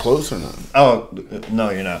 Am I close or not? Oh,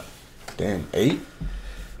 no, you're not. Damn, 8.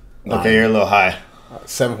 Okay, you're a little high.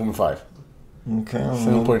 7.5. Okay.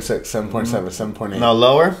 7.6. 7.7. 7.8. Now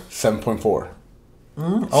lower. 7.4.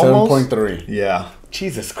 Almost. 7.3. Yeah.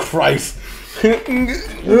 Jesus Christ. He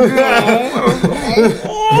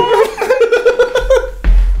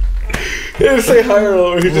didn't say higher or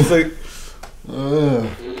lower. He's just like.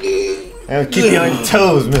 And keep you on your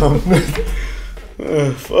toes, man.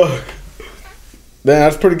 Fuck. Man,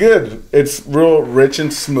 that's pretty good. It's real rich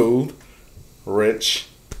and smooth. Rich.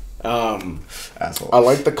 Asshole. I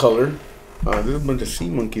like the color. There's a bunch of sea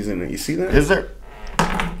monkeys in it. You see that? Is there?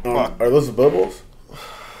 Are those the bubbles?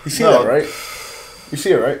 You see No. that, right? You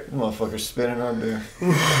see it, right? Motherfucker spinning on there.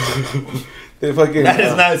 They fucking. That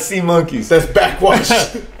is not sea monkeys. That's backwash.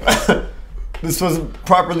 This wasn't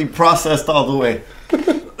properly processed all the way.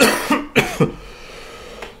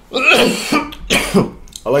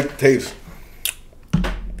 I like the taste.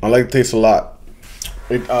 I like the taste a lot.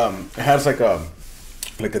 It has like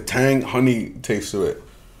a tang honey taste to it.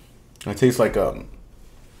 It tastes like a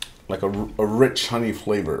rich honey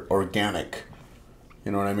flavor, organic.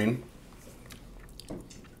 You know what I mean?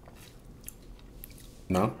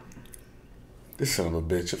 No? This son of a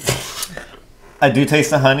bitch. I do taste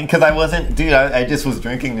the honey because I wasn't, dude. I just was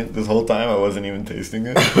drinking it this whole time. I wasn't even tasting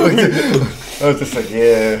it. I was just like,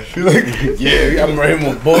 yeah, Yeah, I'm right,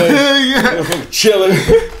 my boy. yeah, Chilling.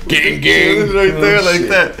 Gang, gang. right there, Oh, like shit.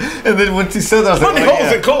 that. And then once he said that, I was Honey like, oh, holes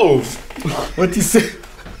yeah. and coves. Once he said,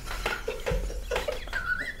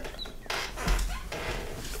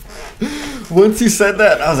 Once you said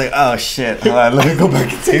that, I was like, oh shit. Hold on, let me go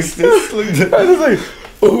back and taste this. I was like,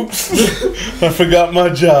 oops, I forgot my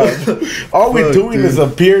job. All we're doing is a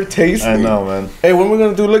beer tasting. I know, man. Hey, when are we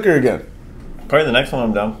gonna do liquor again? Probably the next one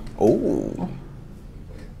I'm down. Oh.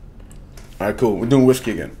 All right, cool. We're doing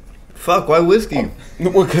whiskey again. Fuck, why whiskey?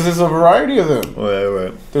 Well, because there's a variety of them.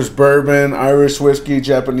 Right. There's bourbon, Irish whiskey,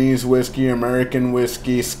 Japanese whiskey, American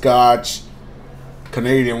whiskey, Scotch,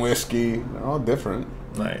 Canadian whiskey. They're all different.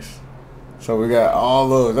 Nice. So we got all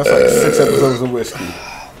those. That's like 6 episodes of whiskey.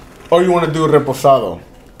 Or you want to do reposado?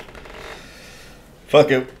 Fuck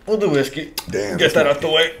it. We'll do whiskey. Damn. Get that out the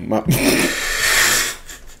way.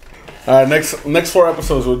 All right, next 4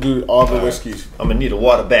 episodes we'll do all the whiskeys. I'm gonna need a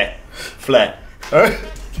water back. Flat. Alright?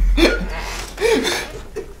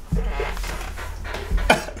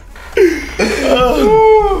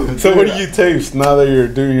 So what do you taste now that you're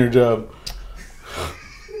doing your job?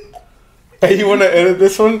 Hey, you want to edit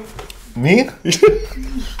this one? Me?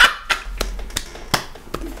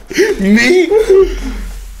 Me?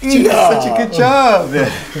 You did such a good job. Yeah.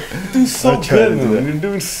 Do so good, man. You're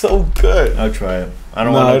doing so good. I'll try it. I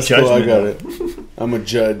don't want no judgment. Cool. I got it. I'm a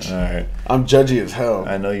judge. All right. I'm judgy as hell.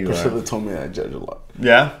 I know you Priscilla told me I judge a lot.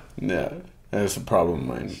 Yeah? Yeah. That's a problem of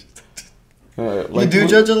mine. You do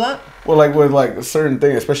judge a lot? Well, like with like a certain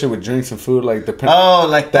thing, especially with drinks and food, like depending. Oh,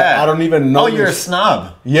 like that. I don't even know. Oh, you're a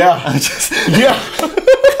snob. Yeah. Yeah.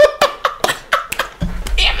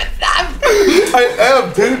 I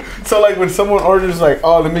am, dude. So like when someone orders like,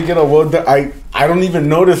 oh, let me get a well done, I don't even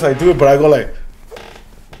notice I do it, but I go like.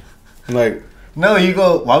 No, you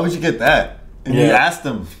go. Why would you get that? And you ask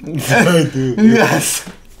them. I do. Yes.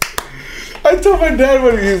 I told my dad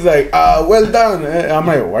when he was like, well done. And I'm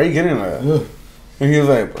like, why are you getting that? And he was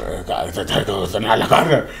like,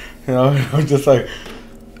 you know, I'm just like,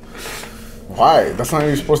 why? That's not how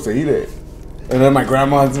you're supposed to eat it. And then my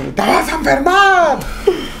grandma's like, te vas a enfermar.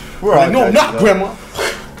 We're like, no, I'm not, grandma.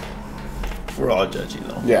 We're all judgy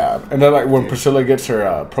though. Yeah, and then like when Priscilla gets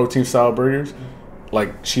her protein style burgers,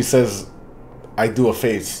 like she says, I do a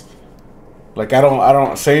face. Like I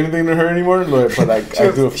don't say anything to her anymore, but like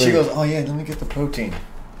I do a face. She goes, oh yeah, let me get the protein.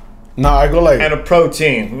 No, I go like and a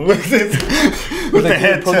protein with the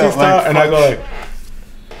head protein style, and I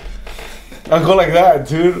go like that,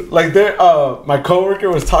 dude. Like there, my coworker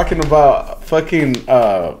was talking about fucking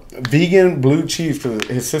vegan blue cheese because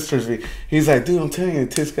his sister's vegan. He's like, dude, I'm telling you,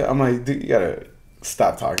 it tastes good. I'm like, dude, you gotta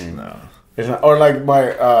stop talking. No, it's not. Or like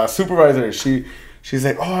my supervisor, she's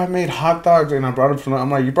like, oh, I made hot dogs and I brought them for lunch. I'm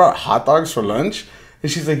like, you brought hot dogs for lunch?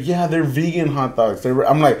 And she's like, yeah, they're vegan hot dogs.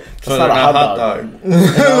 I'm like, that's not a hot dog.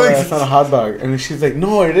 That's not a hot dog. And she's like,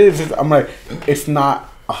 no, it is. I'm like, it's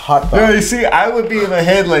not a hot dog. No, you see, I would be in my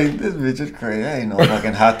head like, this bitch is crazy. I ain't no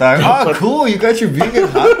fucking hot dog. Oh, cool. You got your vegan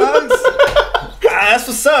hot dogs? That's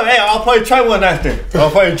what's up. Hey, I'll probably try one after. I'll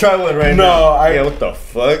probably try one right now. Yeah, what the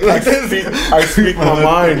fuck? Like I speak my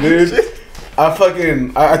mind, dude. I told her,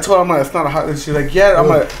 I'm like, it's not a hot. And she's like, yeah. I'm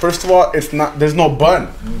like, first of all, it's not. There's no bun.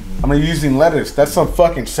 I'm like using lettuce. That's some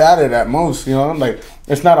fucking salad at most, you know. I'm like,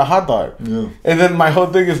 it's not a hot dog. Yeah. And then my whole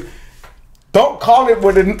thing is, don't call it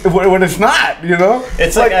when it's not, you know.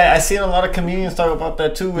 It's like I seen a lot of comedians talk about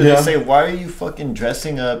that too, where they say, why are you fucking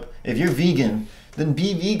dressing up? If you're vegan, then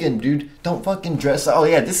be vegan, dude. Don't fucking dress up. Oh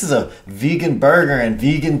yeah, this is a vegan burger and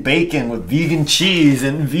vegan bacon with vegan cheese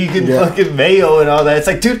and vegan fucking mayo and all that. It's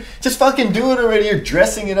like, dude, just fucking do it already. You're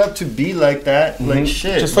dressing it up to be like that. Mm-hmm. Like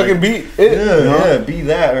shit. Just fucking be it. Yeah, you know? Be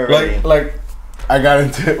that already. Like I got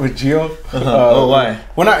into it with Gio. Oh, why?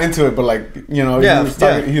 Well, not into it, but like, you know,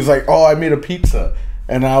 he was like, oh, I made a pizza.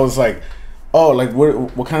 And I was like, oh, like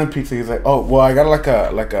what kind of pizza? He's like, oh, well, I got like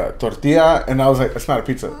a tortilla, and I was like, it's not a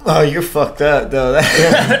pizza. Oh, you're fucked up, though. And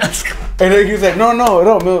then he's like, no,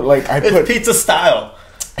 like it's pizza style.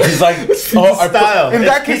 He's like, style. In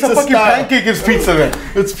that case, a fucking pancake is pizza then.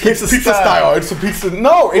 It's pizza style. It's a pizza.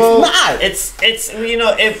 No, it's not. It's you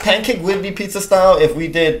know, if pancake would be pizza style if we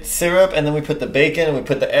did syrup and then we put the bacon and we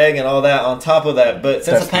put the egg and all that on top of that. But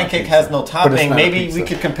since a pancake has no topping, maybe we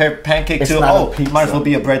could compare pancake to might as well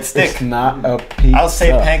be a breadstick. It's not a pizza. I'll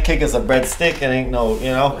say pancake is a breadstick. It ain't no,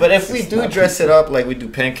 you know. But if we do dress it up like we do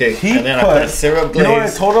pancake, and then I put a syrup glaze, you know what I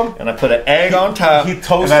told him? And I put an egg on top, he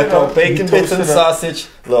toasted and I throw bacon bits and sausage.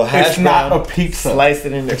 Little hash brown, not a pizza. Slice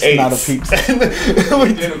it into eighths. It's not a pizza.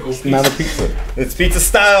 It's not a pizza. It's pizza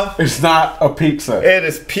style. It's not a pizza. It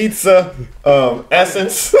is pizza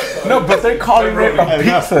essence. No, but they're calling it a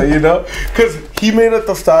pizza, you know? Because he made a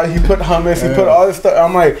tostada, he put hummus, he put all this stuff.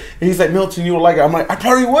 I'm like, he's like, Milton, you would like it. I'm like, I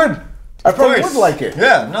probably would. I probably would like it.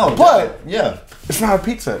 Yeah, no. But yeah, it's not a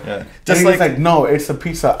pizza. Yeah. Just like no, it's a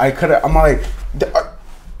pizza. I'm like,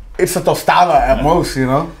 it's a tostada at most, you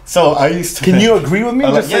know. So I used to. Can you agree with me?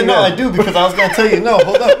 I do, because I was gonna tell you. No,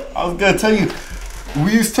 hold up. I was gonna tell you.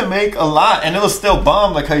 We used to make a lot, and it was still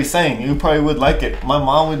bomb, like how you're saying. You probably would like it. My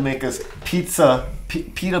mom would make us pizza. So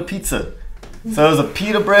it was a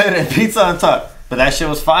pita bread and pizza on top. But that shit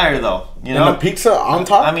was fire, though. You know, and the pizza on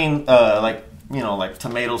top. I mean, like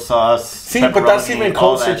tomato sauce. See, but that's even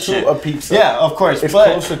closer to a pizza. Yeah, of course. It's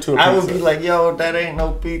but closer to a pizza. I would be like, yo, that ain't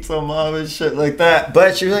no pizza, mom, and shit like that.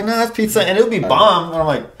 But she was like, no, that's pizza, and it would be bomb. And I'm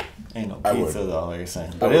like, ain't no pizza though, like you're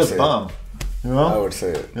saying. But it was bomb. You know? I would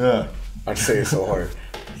say it. Yeah. I'd say it so hard.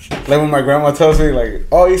 Like when my grandma tells me, like,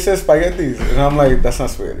 oh, he says spaghettis, and I'm like, that's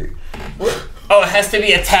not spaghetti. What? Oh, it has to be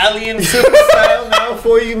Italian super style now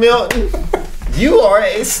for you, Milton. You are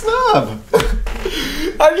a snob.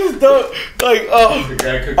 I just don't like. Oh,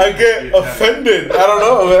 I get offended. I don't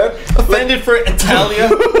know, man. Offended for Italia,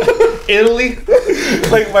 Italy,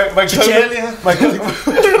 like my cousin.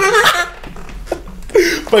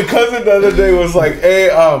 My cousin the other day was like, "Hey,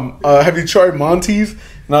 have you tried Monty's?"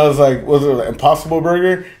 And I was like, was it an Impossible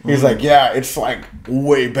Burger? He's like, yeah, it's like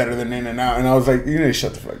way better than In-N-Out. And I was like, you need to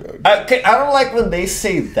shut the fuck up. Okay, I don't like when they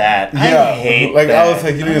say that. Yeah, I hate like that. I was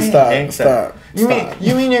like, you need to stop. You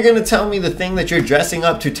mean you're gonna tell me the thing that you're dressing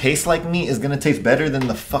up to taste like meat is gonna taste better than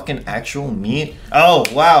the fucking actual meat? Oh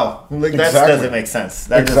wow, like that doesn't make sense.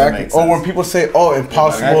 That doesn't make sense. Or when people say, "Oh,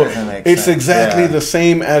 Impossible," it's exactly the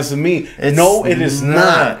same as the meat. No, it is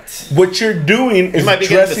not. What you're doing is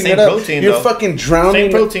dressing it up. Protein, you're fucking drowning.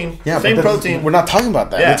 Same protein. Yeah, same protein. We're not talking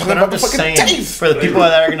about that. Yeah, we're talking about the fucking taste. For the people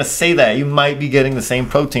that are gonna say that, you might be getting the same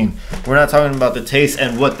protein. We're not talking about the taste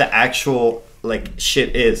and what the actual like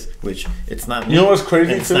shit is, which it's not. You know what's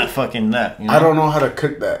crazy? It's not fucking that. You know? I don't know how to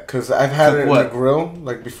cook that because I've had it in the grill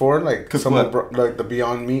like before, like like the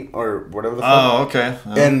Beyond Meat or whatever the fuck. Oh, okay.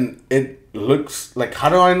 And it looks like, how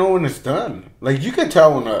do I know when it's done? Like you can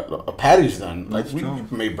tell when a patty's done. Like we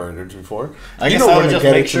made burgers before. I guess I would just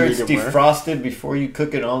make sure it's defrosted before you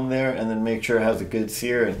cook it on there, and then make sure it has a good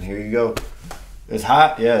sear. And here you go. It's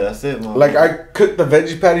hot, yeah. That's it. Man. Like I cooked the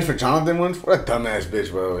veggie patty for Jonathan once. What a dumbass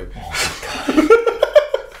bitch, by the way.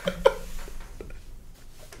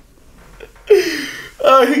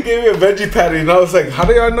 He gave me a veggie patty, and I was like, "How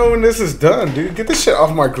do y'all know when this is done, dude? Get this shit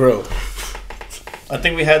off my grill." I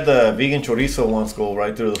think we had the vegan chorizo once go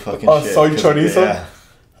right through the fucking shit. Soy chorizo?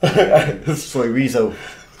 Yeah. Soy rizo.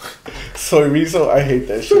 Soy rizo? I hate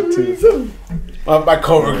that shit too. My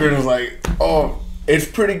coworker was like, "Oh, it's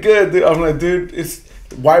pretty good, dude." I'm like, dude,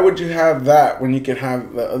 why would you have that when you can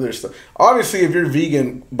have the other stuff? Obviously, if you're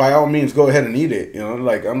vegan, by all means, go ahead and eat it. You know,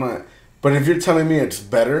 like I'm not. But if you're telling me it's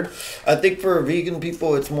better, I think for vegan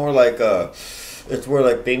people, it's more like it's where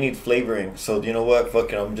like they need flavoring. So you know what?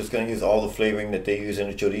 Fucking, I'm just gonna use all the flavoring that they use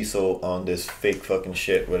in a chorizo on this fake fucking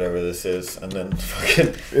shit, whatever this is, and then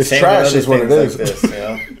fucking it's trash is what it is. Like this, you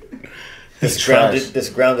know? This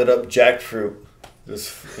grounded up jackfruit.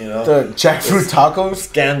 This, you know, the jackfruit tacos,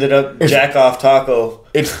 scanned up jack off taco.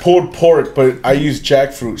 It's pulled pork, but I use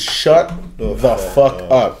jackfruit. Shut the fuck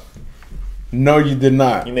up. No, you did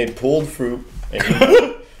not. You made pulled fruit. And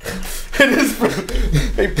it is fruit.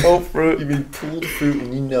 They pulled fruit. You made pulled fruit,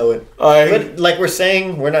 and you know it. But like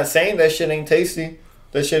we're not saying that shit ain't tasty.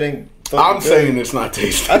 That shit ain't. I'm saying it's not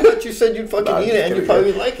tasty. I thought you said you'd fucking eat it, and you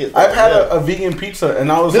probably like it. I've had a vegan pizza,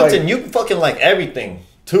 and I was Milton, like, you fucking like everything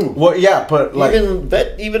too. Well, yeah, but like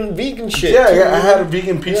even vegan shit. Yeah, yeah. I had a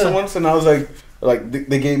vegan pizza once, and I was like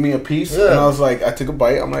they gave me a piece, and I was like, I took a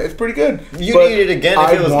bite. I'm like, it's pretty good. You'd eat it again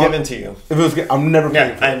if it was given to you. If it was, I'm never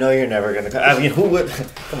paying for it. I know you're never gonna. I mean, who would?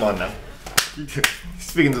 Come on now.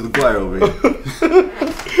 Speaking to the choir over here.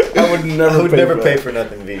 I would never pay for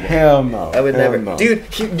nothing vegan. Hell no. I would never. No. Dude,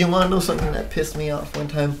 you want to know something that pissed me off one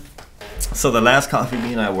time? So the last Coffee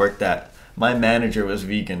Bean I worked at, my manager was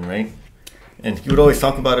vegan, right? And he would always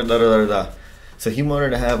talk about it, da da da da. So he wanted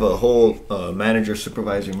to have a whole manager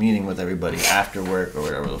supervisor meeting with everybody after work or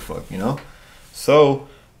whatever the fuck, you know? So,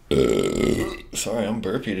 sorry, I'm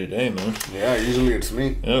burpy today, man. Yeah, usually it's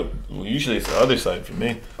me. Yep. Well, usually it's the other side for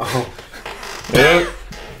me. Oh. Yeah.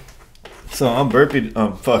 So I'm burpy.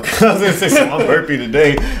 Fuck. I was gonna say I'm burpy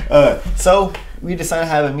today. So we decided to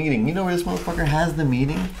have a meeting. You know where this motherfucker has the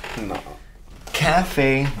meeting? No.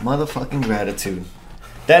 Cafe motherfucking Gratitude.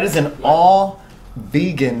 That is an all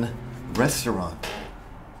vegan restaurant.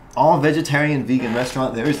 All vegetarian vegan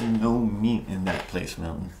restaurant. There is no meat in that place,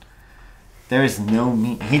 Milton. There is no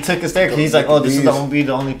meat. He took us there because he's like, oh, this is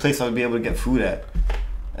the only place I would be able to get food at.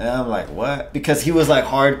 And I'm like, what? Because he was like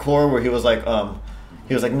hardcore, where he was like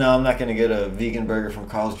he was like, no, I'm not gonna get a vegan burger from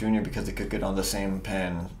Carl's Jr. because they cook it on the same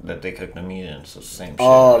pan that they cook the meat in. So it's the same shit.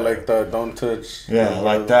 Oh, like the don't touch. Yeah,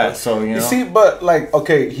 like that. So you know. See, but like,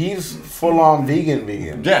 okay, he's full on vegan.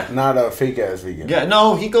 Yeah. Not a fake ass vegan. Yeah,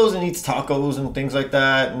 no, he goes and eats tacos and things like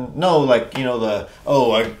that. And no, like, you know,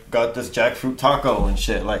 I got this jackfruit taco and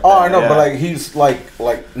shit like that. Oh, I know, but like he's like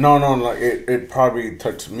no, like it probably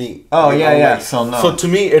touched meat. Oh, you yeah, know, yeah. like, So no. So to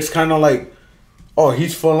me, it's kind of like, oh,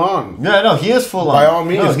 he's full on. Yeah, no, he is full on. By all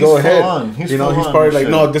means, go ahead. He's you know, full he's on probably like,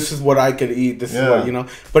 shit. no, this is what I could eat. This is what, you know.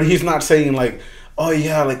 But he's not saying like, oh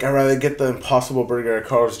yeah, like I'd rather get the Impossible Burger at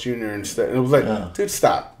Carl's Jr. instead. And it was like, dude,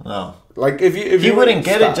 stop. No. Like if He you wouldn't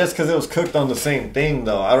get stop. it just because it was cooked on the same thing,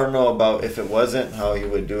 though. I don't know about if it wasn't how he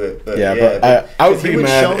would do it, but but I would be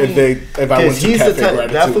mad if I went to he's Cafe the type,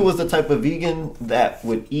 Gratitude. that food was the type of vegan that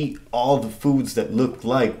would eat all the foods that looked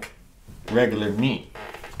like regular meat.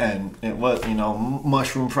 And it was, you know,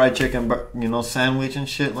 mushroom fried chicken, you know, sandwich and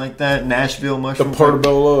shit like that. Nashville mushroom. The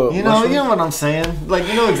portobello. You know what I'm saying? Like,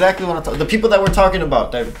 you know exactly what I'm talking. The people that we're talking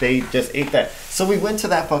about, that they just ate that. So we went to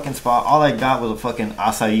that fucking spot. All I got was a fucking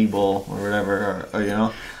acai bowl or whatever, or you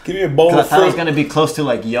know. Give me a bowl Because of I thought it was fruit. gonna be close to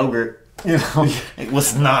like yogurt. You know, it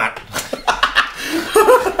was not.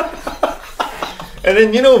 And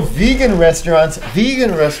then, you know, vegan restaurants.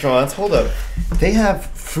 Hold up, they have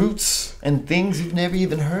fruits and things you've never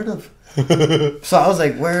even heard of. So I was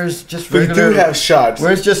like, where's just regular? We do have shots.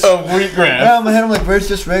 Where's just of wheatgrass? Yeah, in my head I'm like, where's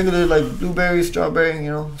just regular like blueberry, strawberry,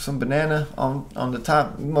 you know, some banana on the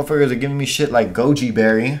top. Motherfuckers are giving me shit like goji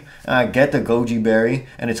berry, and I get the goji berry,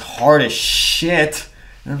 and it's hard as shit.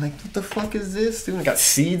 And I'm like, what the fuck is this, dude? I got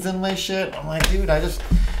seeds in my shit. I'm like, dude,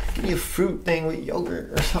 give me a fruit thing with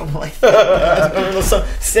yogurt or something like that. I don't know, some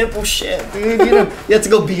simple shit, dude. You know, you have to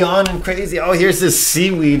go beyond and crazy. Oh, here's this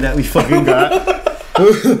seaweed that we fucking got.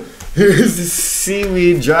 Here's this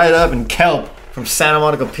seaweed dried up and kelp from Santa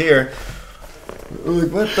Monica Pier.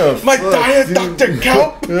 Like, what the My fuck, diet, dude? Dr.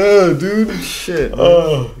 Kelp. Yeah, dude, shit.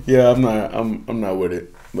 Oh, yeah, I'm not with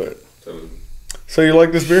it. But so you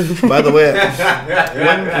like this beer? By the way,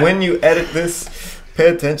 when you edit this, pay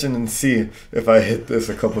attention and see if I hit this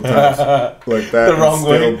a couple times like that The wrong and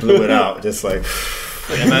still way. blew it out. Just like,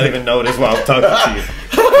 and not even notice while I'm talking to you.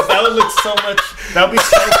 'Cause that would look so much. That would be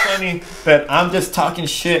so funny that I'm just talking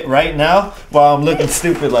shit right now while I'm looking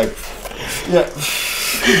stupid. Like, yeah.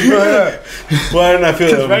 Why didn't I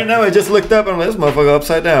feel that? Right now I just looked up and I'm like, this motherfucker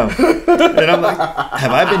upside down. And I'm like,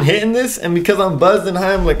 have I been hitting this? And because I'm buzzed and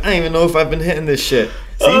high, I'm like, I don't even know if I've been hitting this shit.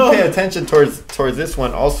 So you pay attention towards this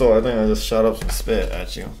one. Also, I think I just shot up some spit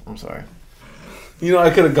at you. I'm sorry. You know, I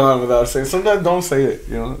could have gone without saying. Sometimes don't say it.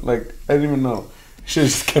 You know, like I didn't even know. Should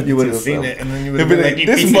just kept You it would to have seen yourself. it, and then you would have You'd been be like, like, you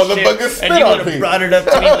this piece of motherfucker shit, spit and you on would have me. brought it up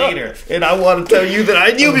to me later. And I want to tell you that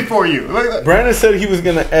I knew before you. Brandon said he was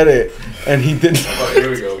gonna edit, and he didn't. Oh,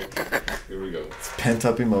 here we go. Here we go. Pent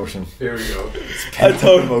up emotion. Here we go. I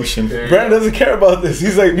told him. Emotion. There you Brandon doesn't care about this.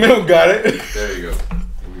 He's like, Mill got it. There you go. Here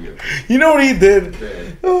we go. You know what he did?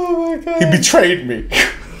 There. Oh my god. He betrayed me.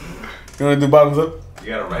 You wanna do bottoms up? You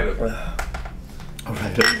gotta write it. All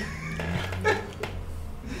right.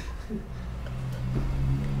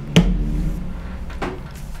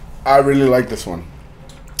 I really like this one.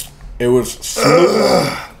 It was smooth,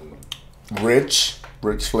 rich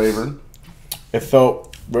flavor. It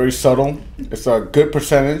felt very subtle. It's a good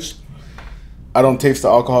percentage. I don't taste the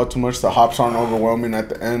alcohol too much. The hops aren't overwhelming at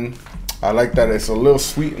the end. I like that it's a little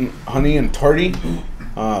sweet and honey and tarty.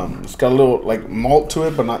 It's got a little like malt to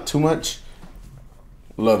it, but not too much.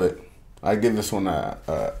 Love it. I give this one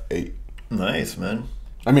a 8. Nice, man.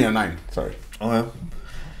 I mean a 9. Sorry. Okay.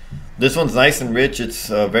 This one's nice and rich. It's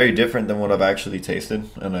very different than what I've actually tasted,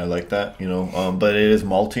 and I like that, you know. But it is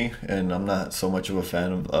malty, and I'm not so much of a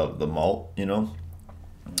fan of the malt, you know.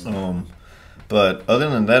 But other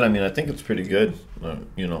than that, I mean, I think it's pretty good.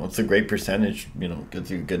 You know, it's a great percentage. You know, gives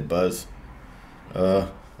you a good buzz. I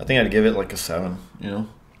think I'd give it like a 7. You know.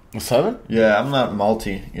 A 7? Yeah, I'm not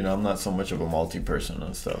malty. You know, I'm not so much of a malty person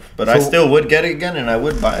and stuff. But I still would get it again, and I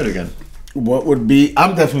would buy it again. What would be?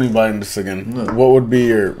 I'm definitely buying this again. No. What would be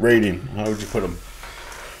your rating? How would you put them?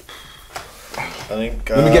 I think.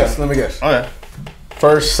 Let me guess. Oh yeah.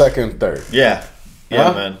 First, second, third. Yeah. Yeah,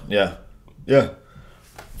 Huh? man. Yeah. Yeah.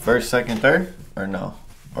 First, second, third, or no?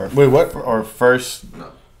 Or Wait, what? Or first,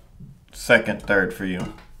 No. second, third for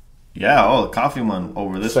you. Yeah. Oh, the coffee one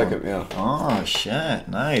over this Second, one. yeah. Oh shit!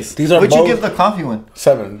 Nice. These are What'd both- you give the coffee one?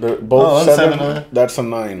 7. They're both Oh, 7. 7, That's a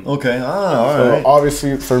 9. Okay. All So right.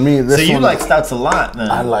 obviously, for me, this So you one, like stouts a lot, then?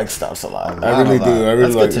 I like stouts a lot. A I lot, really a lot. do. I really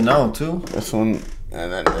That's like good to it. know too. This one,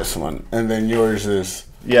 and then this one, and then yours is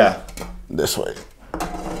Yeah. this way.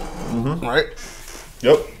 Mm-hmm. Right?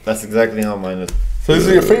 Yep. That's exactly how mine is. So this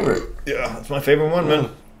is your favorite? Yeah, it's my favorite one,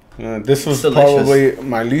 man. This was It's probably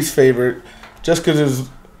my least favorite, just because it's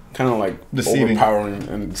kind of like Deceiving. overpowering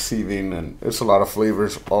and deceiving, and it's a lot of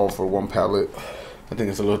flavors all for one palate. I think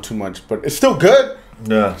it's a little too much, but it's still good.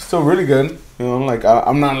 Yeah. It's still really good. You know, like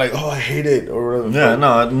I'm not like, oh, I hate it or whatever. Yeah,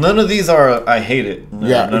 no, none of these are I hate it. No,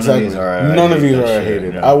 Yeah, none exactly. Of these are None of these that are I shit, hate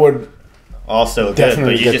it. yeah. I would Also good,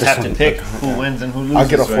 definitely but you get just this have to one. pick who wins and who loses. I'll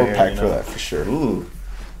get a right 4-pack here, for that for sure. Ooh.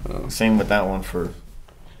 Same with that one for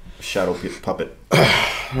Shadow Puppet. All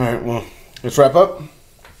right, well, let's wrap up.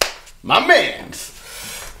 My man's.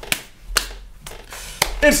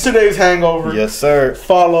 It's Today's Hangover. Yes, sir.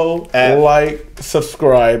 Follow, like,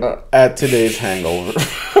 subscribe at Today's Hangover.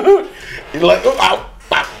 You're like, oh, ow,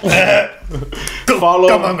 ow. Follow.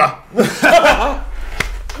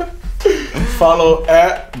 Follow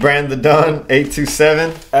at Brand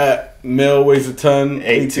 827. at Mel Weighs a Ton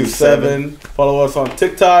 827. Follow us on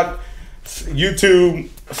TikTok, YouTube,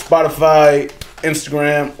 Spotify,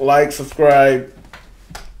 Instagram. Like, subscribe.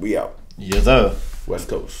 We out. Yes, sir. West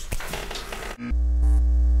Coast.